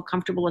don't feel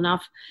comfortable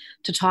enough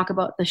to talk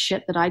about the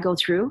shit that I go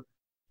through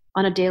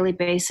on a daily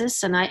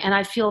basis. And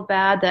I feel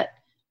bad that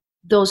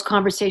those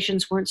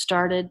conversations weren't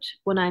started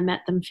when I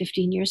met them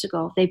 15 years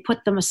ago. They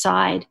put them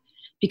aside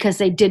because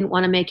they didn't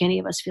want to make any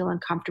of us feel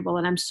uncomfortable.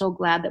 And I'm so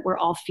glad that we're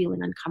all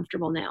feeling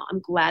uncomfortable now.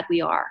 I'm glad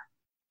we are.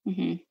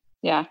 Mm-hmm.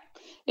 Yeah.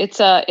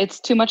 It's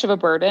too much of a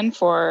burden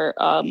for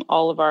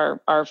all of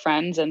our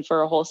friends and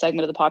for a whole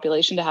segment of the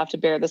population to have to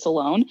bear this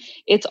alone.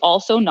 It's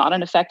also not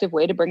an effective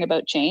way to bring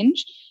about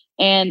change.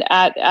 And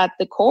at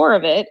the core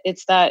of it,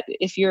 it's that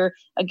if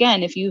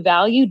you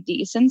value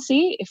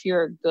decency, if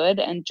you're a good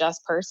and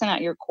just person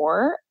at your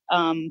core,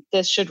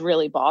 this should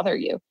really bother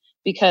you,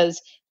 because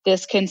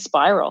this can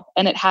spiral,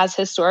 and it has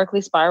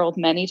historically spiraled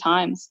many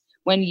times.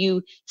 when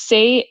you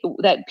say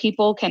that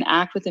people can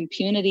act with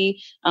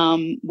impunity,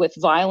 with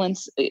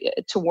violence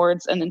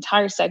towards an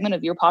entire segment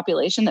of your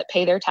population that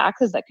pay their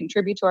taxes, that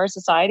contribute to our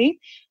society,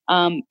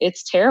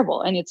 it's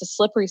terrible, and it's a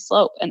slippery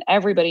slope, and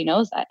everybody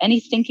knows that. Any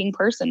thinking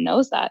person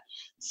knows that.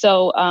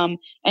 So,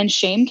 and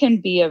shame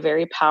can be a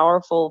very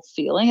powerful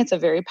feeling. It's a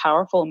very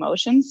powerful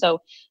emotion. So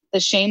the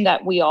shame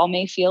that we all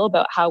may feel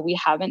about how we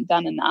haven't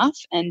done enough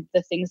and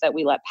the things that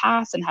we let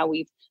pass and how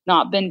we've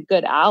not been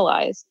good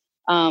allies,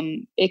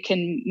 it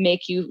can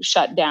make you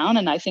shut down.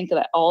 And I think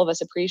that all of us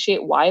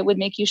appreciate why it would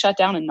make you shut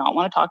down and not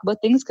want to talk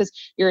about things, because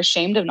you're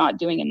ashamed of not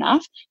doing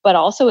enough. But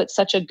also it's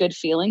such a good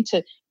feeling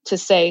to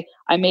say,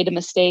 I made a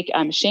mistake,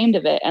 I'm ashamed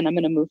of it, and I'm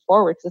going to move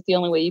forward, because it's the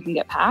only way you can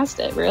get past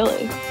it,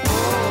 really.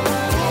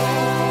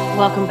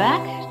 Welcome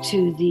back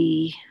to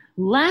the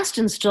last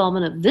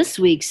installment of this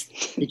week's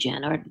The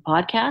Jan Arden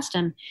podcast.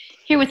 I'm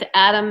here with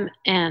Adam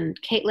and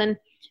Caitlin.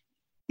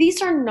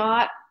 These are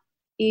not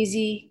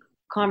easy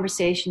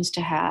conversations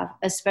to have,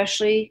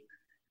 especially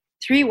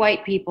three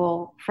white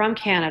people from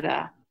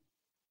Canada.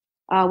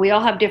 We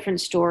all have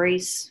different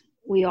stories.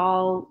 We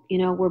all,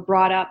 were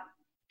brought up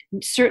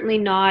certainly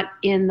not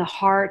in the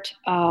heart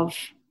of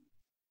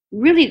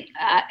really,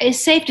 it's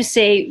safe to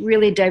say,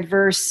 really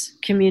diverse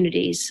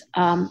communities.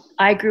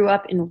 I grew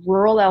up in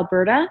rural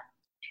Alberta.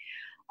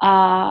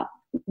 I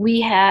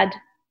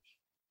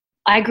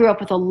grew up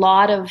with a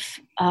lot of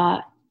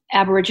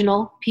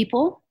Aboriginal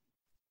people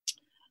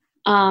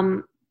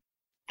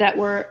that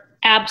were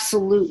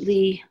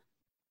absolutely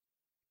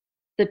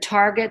the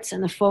targets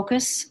and the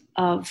focus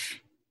of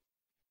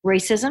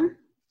racism.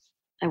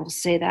 I will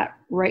say that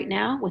right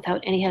now without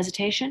any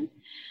hesitation.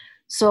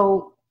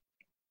 So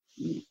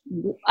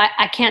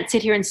I can't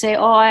sit here and say,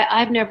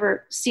 I've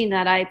never seen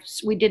that.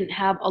 We didn't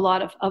have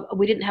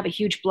a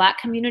huge Black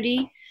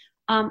community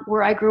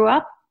where I grew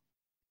up,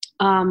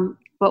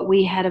 but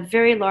we had a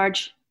very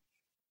large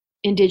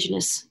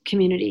Indigenous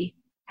community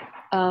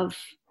of,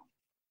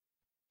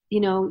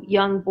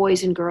 young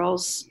boys and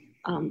girls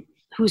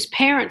whose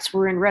parents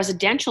were in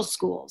residential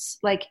schools.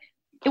 Like,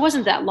 it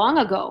wasn't that long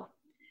ago.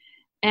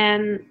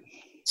 And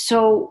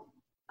so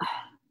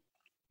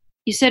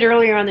you said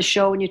earlier on the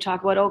show, when you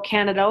talk about,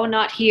 Canada,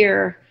 not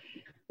here.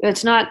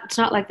 It's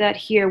not like that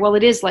here. Well,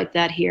 it is like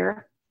that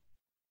here.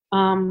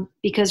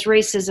 Because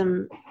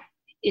racism,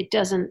 it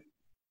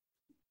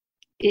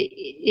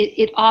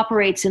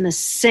operates in the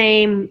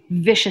same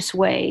vicious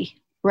way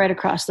right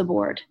across the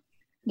board.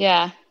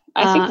 Yeah.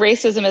 I think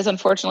racism is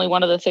unfortunately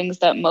one of the things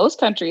that most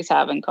countries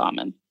have in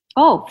common.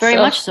 Oh, very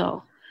much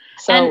so.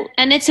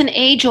 And it's an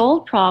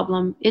age-old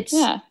problem.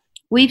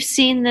 We've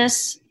seen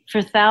this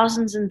for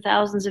thousands and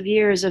thousands of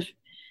years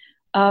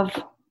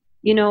of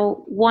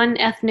one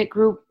ethnic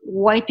group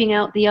wiping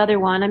out the other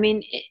one. I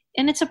mean,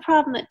 and it's a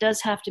problem that does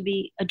have to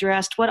be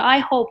addressed. What I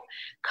hope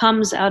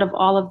comes out of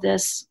all of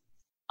this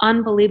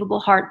unbelievable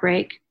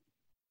heartbreak,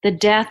 the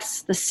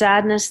deaths, the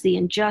sadness, the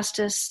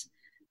injustice,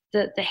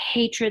 the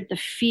hatred, the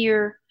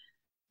fear,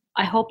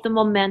 I hope the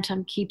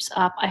momentum keeps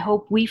up. I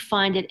hope we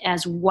find it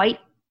as white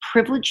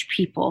privileged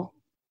people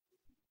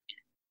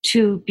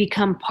to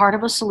become part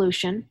of a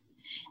solution.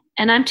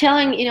 And I'm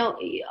telling,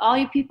 all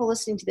you people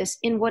listening to this,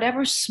 in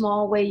whatever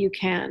small way you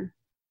can.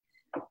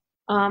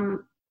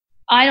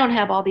 I don't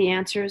have all the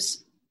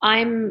answers.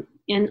 I'm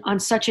on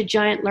such a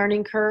giant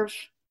learning curve.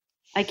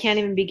 I can't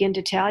even begin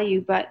to tell you,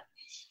 but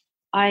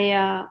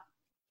I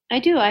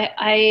do.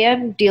 I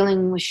am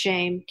dealing with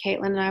shame.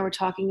 Caitlin and I were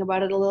talking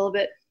about it a little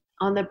bit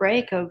on the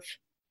break, of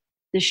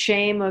the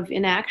shame of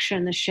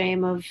inaction, the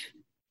shame of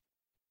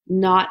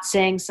not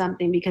saying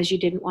something because you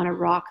didn't want to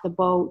rock the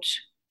boat,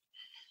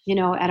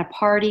 at a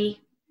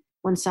party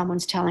when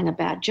someone's telling a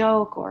bad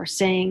joke or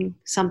saying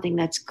something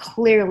that's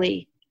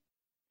clearly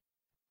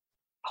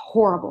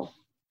horrible.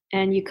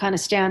 And you kind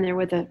of stand there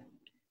with a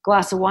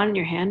glass of wine in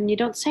your hand and you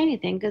don't say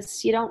anything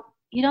because you don't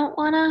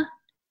want to,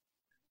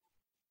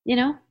 you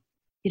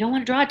don't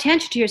want to draw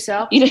attention to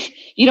yourself.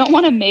 You don't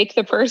want to make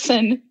the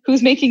person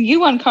who's making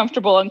you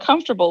uncomfortable,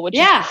 which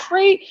is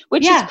crazy.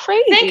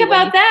 Think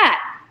about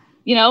that.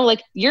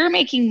 Like, you're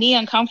making me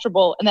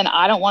uncomfortable and then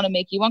I don't want to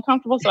make you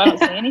uncomfortable, so I don't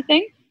say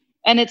anything.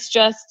 And it's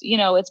just,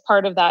 it's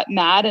part of that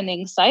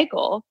maddening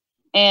cycle.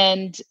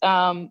 And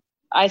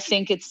I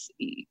think it's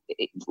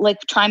like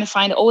trying to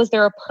find, is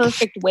there a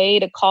perfect way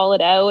to call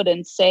it out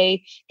and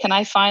say, can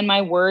I find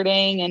my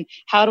wording, and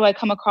how do I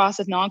come across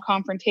as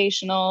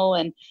non-confrontational,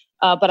 and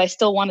but I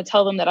still want to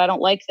tell them that I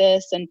don't like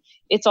this. And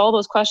it's all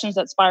those questions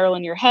that spiral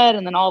in your head.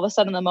 And then all of a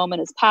sudden the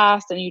moment is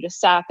past and you just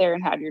sat there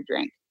and had your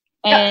drink.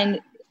 And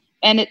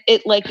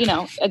it like,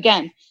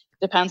 again,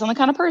 depends on the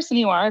kind of person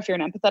you are. If you're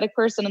an empathetic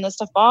person and this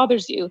stuff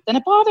bothers you, then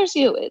it bothers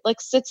you. It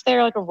like sits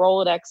there like a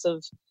Rolodex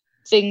of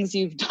things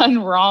you've done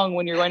wrong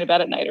when you're going to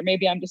bed at night. Or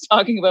maybe I'm just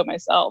talking about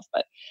myself,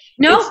 but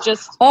no, it's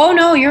just,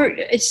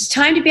 it's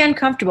time to be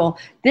uncomfortable.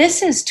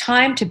 This is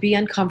time to be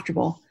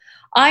uncomfortable.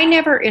 I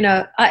never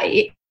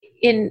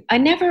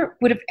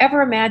would have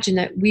ever imagined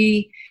that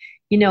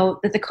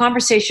that the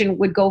conversation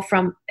would go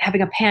from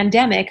having a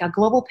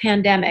global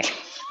pandemic,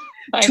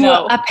 to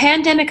a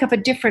pandemic of a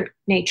different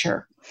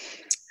nature,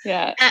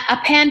 Yeah. A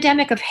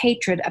pandemic of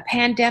hatred, a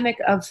pandemic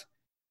of,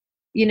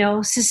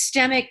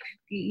 systemic,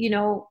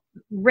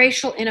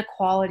 racial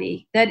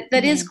inequality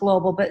that is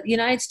global. But the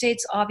United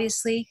States,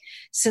 obviously,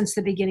 since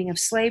the beginning of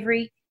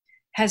slavery,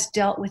 has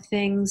dealt with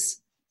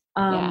things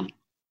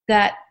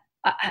that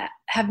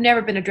have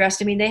never been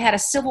addressed. I mean, they had a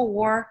civil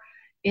war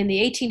in the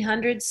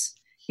 1800s.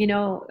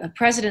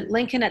 President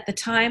Lincoln at the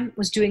time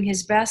was doing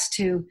his best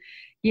to,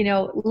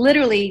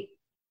 literally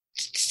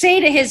say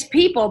to his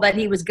people that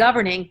he was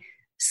governing,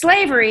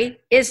 slavery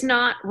is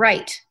not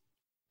right.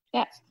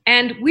 Yeah.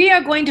 And we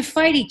are going to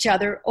fight each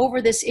other over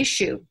this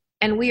issue,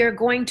 and we are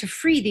going to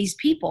free these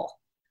people.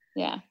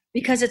 Yeah.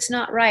 Because it's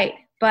not right.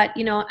 But,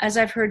 as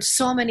I've heard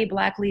so many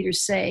Black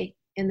leaders say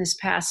in this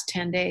past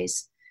 10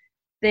 days,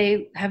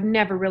 they have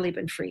never really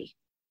been free.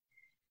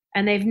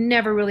 And they've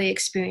never really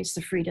experienced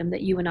the freedom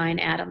that you and I and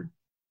Adam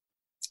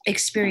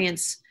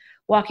experience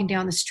walking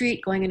down the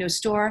street, going into a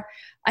store.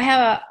 I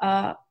have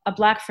a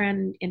Black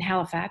friend in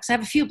Halifax. I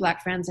have a few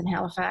Black friends in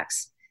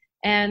Halifax.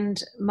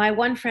 And my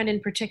one friend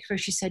in particular,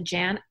 she said,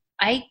 Jan,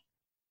 I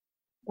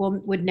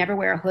would never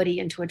wear a hoodie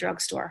into a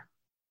drugstore.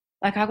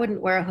 Like, I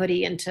wouldn't wear a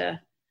hoodie into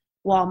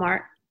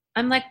Walmart.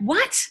 I'm like,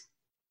 what?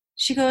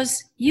 She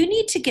goes, you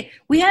need to get,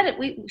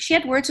 she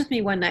had words with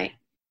me one night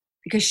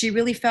because she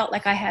really felt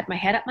like I had my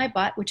head up my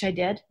butt, which I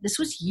did. This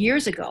was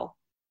years ago.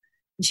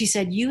 And she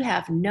said, you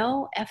have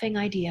no effing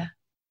idea.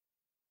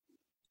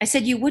 I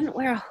said, you wouldn't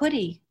wear a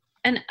hoodie.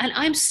 And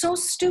I'm so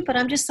stupid.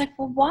 I'm just like,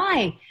 well,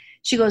 why?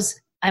 She goes,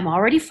 I'm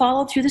already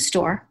followed through the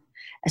store.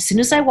 As soon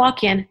as I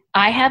walk in,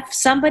 I have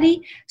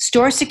somebody,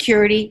 store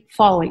security,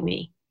 following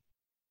me.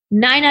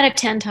 9 out of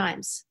 10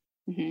 times.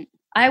 Mm-hmm.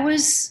 I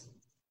was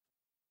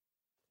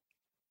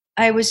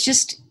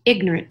just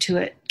ignorant to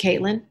it,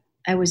 Caitlin.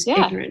 I was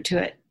ignorant to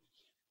it.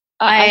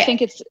 I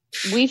think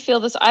we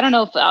feel this, I don't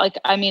know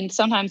if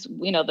sometimes,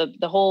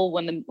 the whole,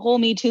 when the whole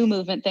Me Too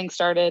movement thing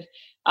started,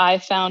 I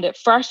found it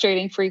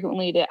frustrating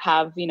frequently to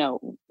have,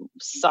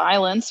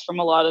 silence from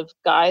a lot of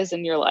guys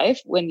in your life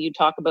when you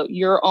talk about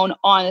your own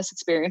honest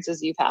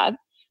experiences you've had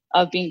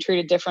of being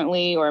treated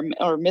differently or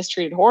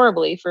mistreated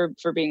horribly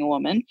for being a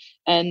woman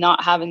and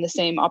not having the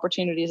same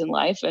opportunities in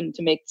life and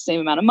to make the same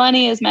amount of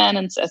money as men,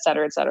 and et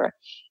cetera, et cetera.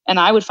 And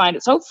I would find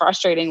it so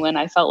frustrating when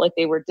I felt like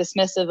they were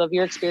dismissive of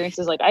your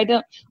experiences. Like,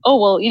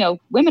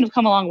 women have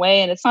come a long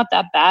way and it's not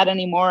that bad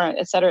anymore,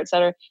 et cetera, et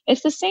cetera.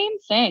 It's the same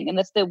thing. And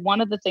that's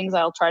one of the things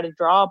I'll try to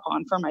draw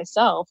upon for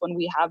myself when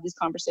we have these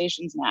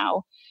conversations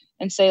now,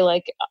 and say,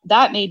 like,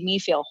 that made me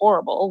feel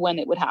horrible when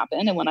it would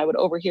happen and when I would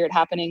overhear it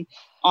happening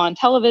on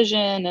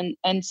television.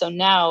 And so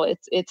now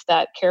it's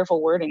that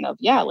careful wording of,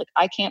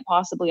 I can't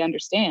possibly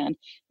understand.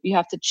 You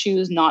have to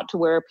choose not to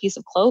wear a piece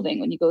of clothing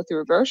when you go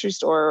through a grocery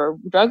store or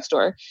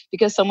drugstore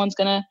because someone's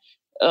going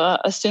to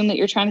assume that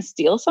you're trying to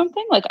steal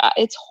something. Like,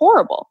 it's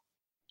horrible.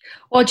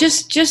 Well,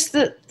 just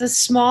the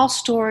small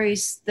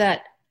stories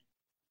that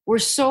were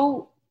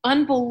so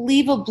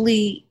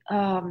unbelievably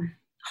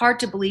hard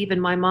to believe in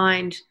my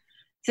mind,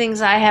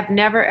 things I have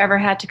never, ever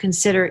had to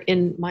consider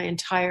in my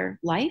entire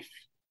life.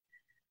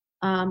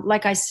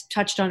 Like I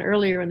touched on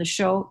earlier in the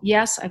show,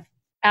 yes, I've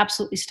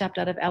absolutely stepped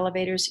out of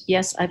elevators.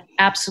 Yes, I've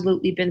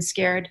absolutely been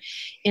scared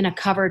in a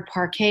covered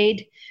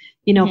parkade,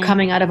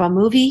 coming out of a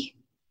movie.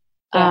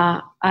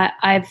 Yeah.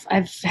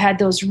 I've had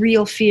those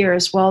real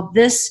fears. Well,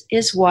 this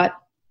is what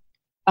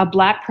a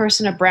Black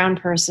person, a brown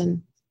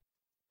person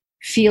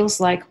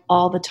feels like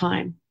all the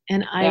time.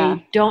 And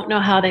I don't know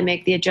how they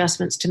make the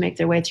adjustments to make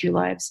their way through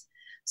lives.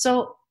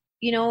 So,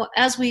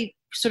 as we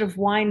sort of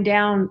wind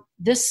down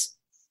this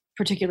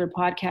particular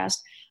podcast,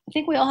 I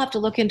think we all have to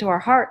look into our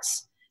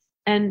hearts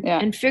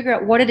and figure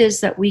out what it is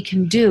that we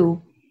can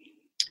do.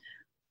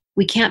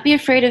 We can't be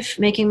afraid of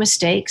making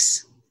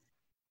mistakes.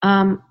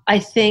 I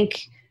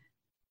think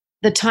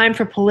the time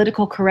for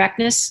political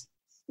correctness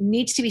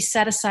needs to be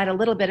set aside a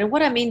little bit. And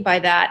what I mean by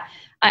that,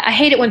 I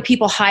hate it when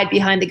people hide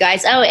behind the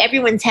guise, oh,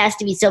 everyone has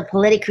to be so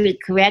politically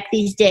correct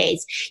these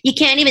days. You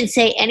can't even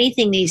say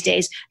anything these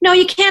days. No,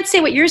 you can't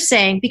say what you're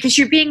saying because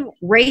you're being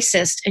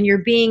racist and you're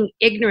being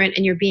ignorant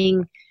and you're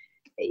being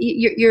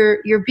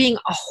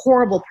a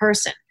horrible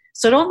person.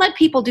 So don't let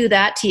people do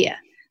that to you.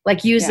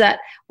 Like, use that.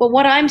 But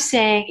what I'm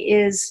saying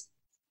is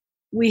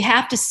we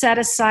have to set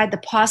aside the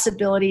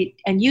possibility,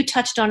 and you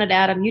touched on it,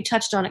 Adam, you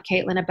touched on it,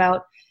 Caitlin,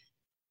 about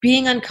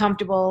being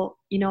uncomfortable,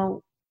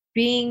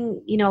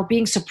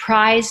 being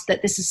surprised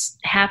that this is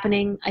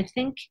happening. I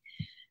think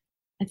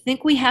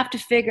we have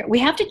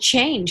to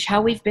change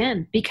how we've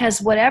been,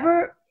 because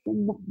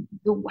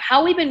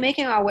how we've been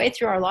making our way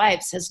through our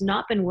lives has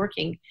not been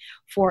working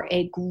for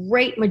a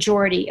great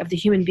majority of the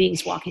human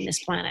beings walking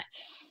this planet.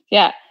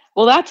 Yeah.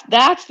 Well,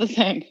 that's the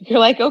thing. You're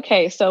like,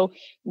 okay, so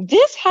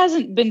this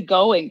hasn't been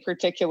going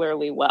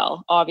particularly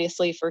well,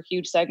 obviously, for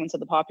huge segments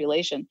of the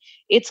population.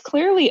 It's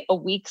clearly a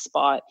weak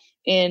spot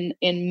in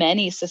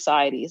many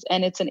societies,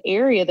 and it's an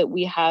area that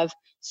we have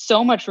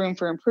so much room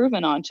for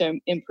improvement on to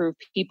improve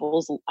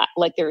people's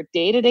like their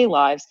day-to-day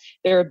lives,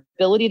 their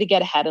ability to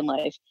get ahead in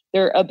life,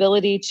 their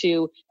ability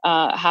to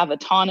have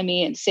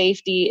autonomy and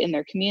safety in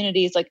their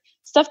communities, like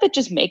stuff that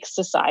just makes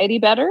society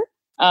better,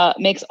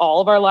 makes all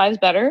of our lives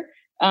better.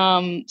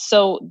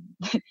 So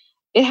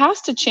it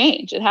has to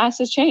change. It has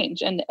to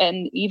change. And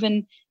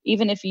even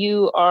if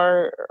you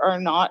are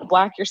not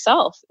Black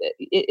yourself,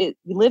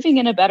 living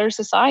in a better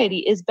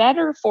society is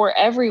better for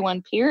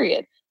everyone,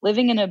 period.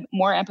 Living in a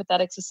more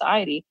empathetic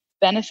society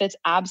benefits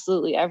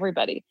absolutely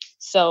everybody.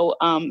 So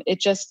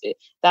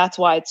that's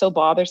why it's so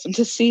bothersome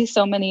to see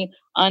so many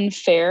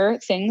unfair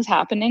things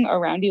happening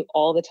around you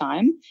all the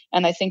time.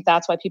 And I think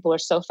that's why people are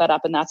so fed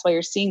up. And that's why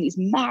you're seeing these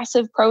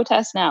massive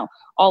protests now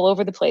all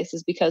over the place,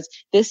 is because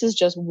this is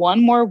just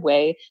one more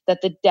way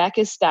that the deck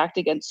is stacked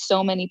against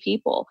so many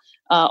people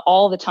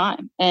all the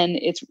time. And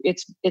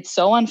it's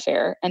so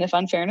unfair. And if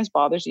unfairness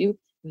bothers you,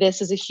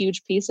 this is a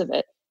huge piece of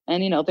it.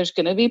 And, there's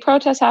going to be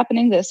protests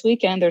happening this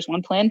weekend. There's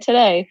one planned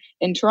today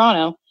in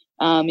Toronto.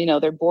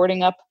 They're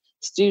boarding up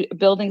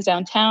buildings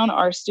downtown.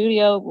 Our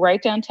studio right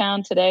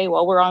downtown today,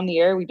 while we're on the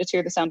air, we just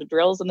hear the sound of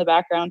drills in the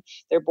background.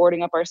 They're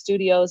boarding up our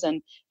studios,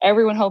 and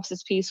everyone hopes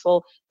it's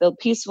peaceful. The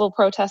peaceful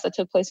protest that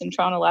took place in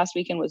Toronto last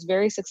weekend was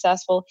very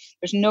successful.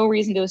 There's no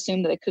reason to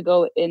assume that it could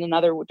go in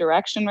another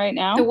direction right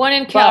now. The one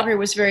in Calgary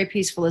was very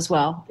peaceful as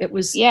well. It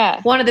was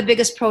one of the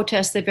biggest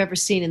protests they've ever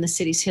seen in the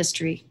city's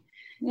history.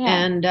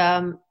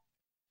 Yeah.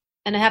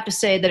 And I have to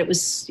say that it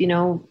was,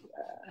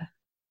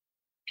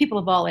 people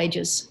of all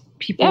ages,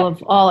 people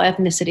of all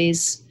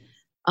ethnicities.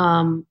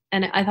 And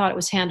I thought it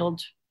was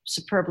handled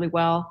superbly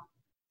well.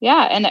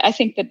 Yeah. And I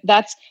think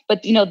that's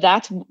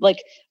like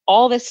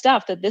all this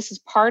stuff, that this is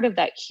part of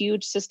that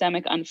huge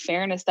systemic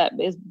unfairness that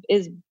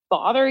is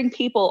bothering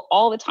people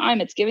all the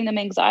time. It's giving them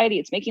anxiety.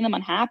 It's making them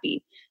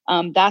unhappy.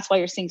 That's why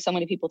you're seeing so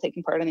many people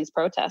taking part in these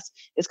protests,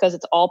 is because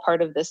it's all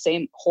part of the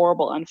same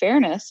horrible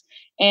unfairness.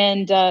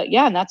 And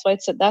and that's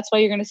why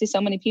you're going to see so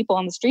many people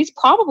on the streets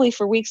probably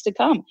for weeks to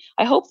come.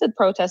 I hope that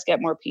protests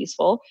get more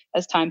peaceful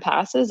as time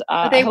passes.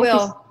 They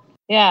will.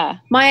 Yeah.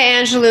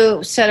 Maya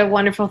Angelou said a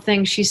wonderful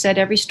thing. She said,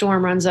 every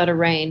storm runs out of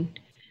rain.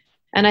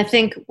 And I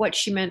think what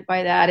she meant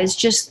by that is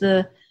just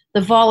the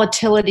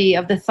volatility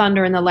of the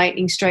thunder and the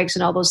lightning strikes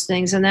and all those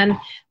things. And then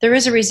there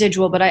is a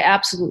residual, but I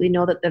absolutely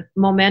know that the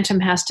momentum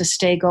has to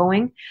stay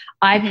going.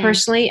 I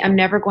personally am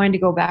never going to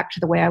go back to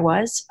the way I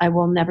was. I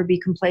will never be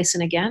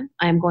complacent again.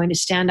 I am going to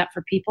stand up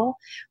for people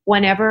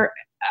whenever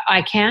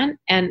I can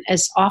and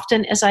as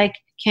often as I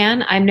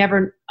can. I'm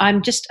never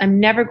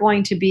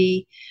going to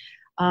be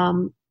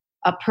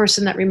a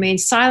person that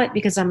remains silent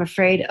because I'm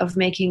afraid of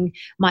making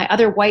my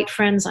other white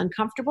friends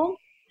uncomfortable.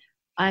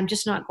 I'm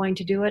just not going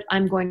to do it.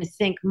 I'm going to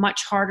think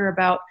much harder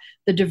about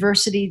the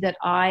diversity that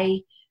I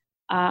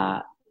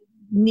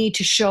need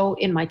to show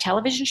in my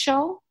television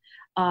show,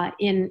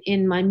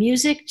 in my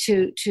music,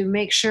 to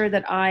make sure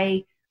that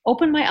I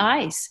open my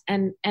eyes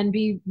and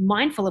be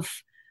mindful of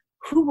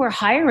who we're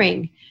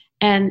hiring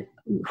and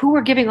who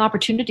we're giving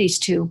opportunities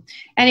to.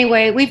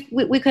 Anyway,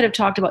 we could have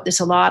talked about this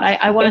a lot.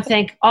 I want to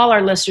thank all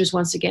our listeners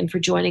once again for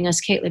joining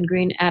us. Caitlin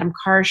Green, Adam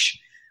Karsh.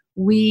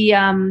 We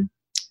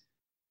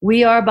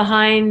are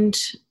behind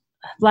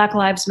Black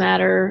Lives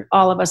Matter,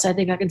 all of us. I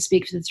think I can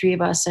speak for the three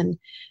of us, and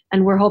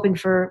we're hoping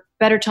for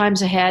better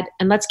times ahead.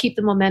 And let's keep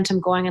the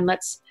momentum going, and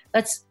let's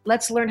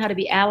learn how to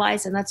be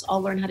allies, and let's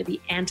all learn how to be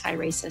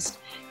anti-racist.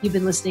 You've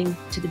been listening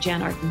to the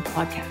Jan Arden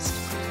podcast.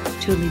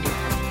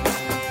 Toodly-doo.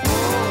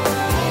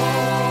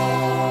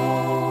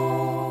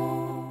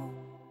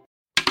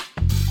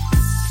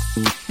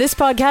 This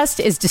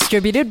podcast is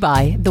distributed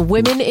by the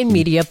Women in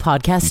Media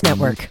Podcast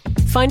Network.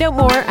 Find out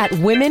more at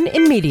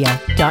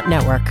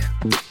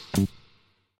womeninmedia.network.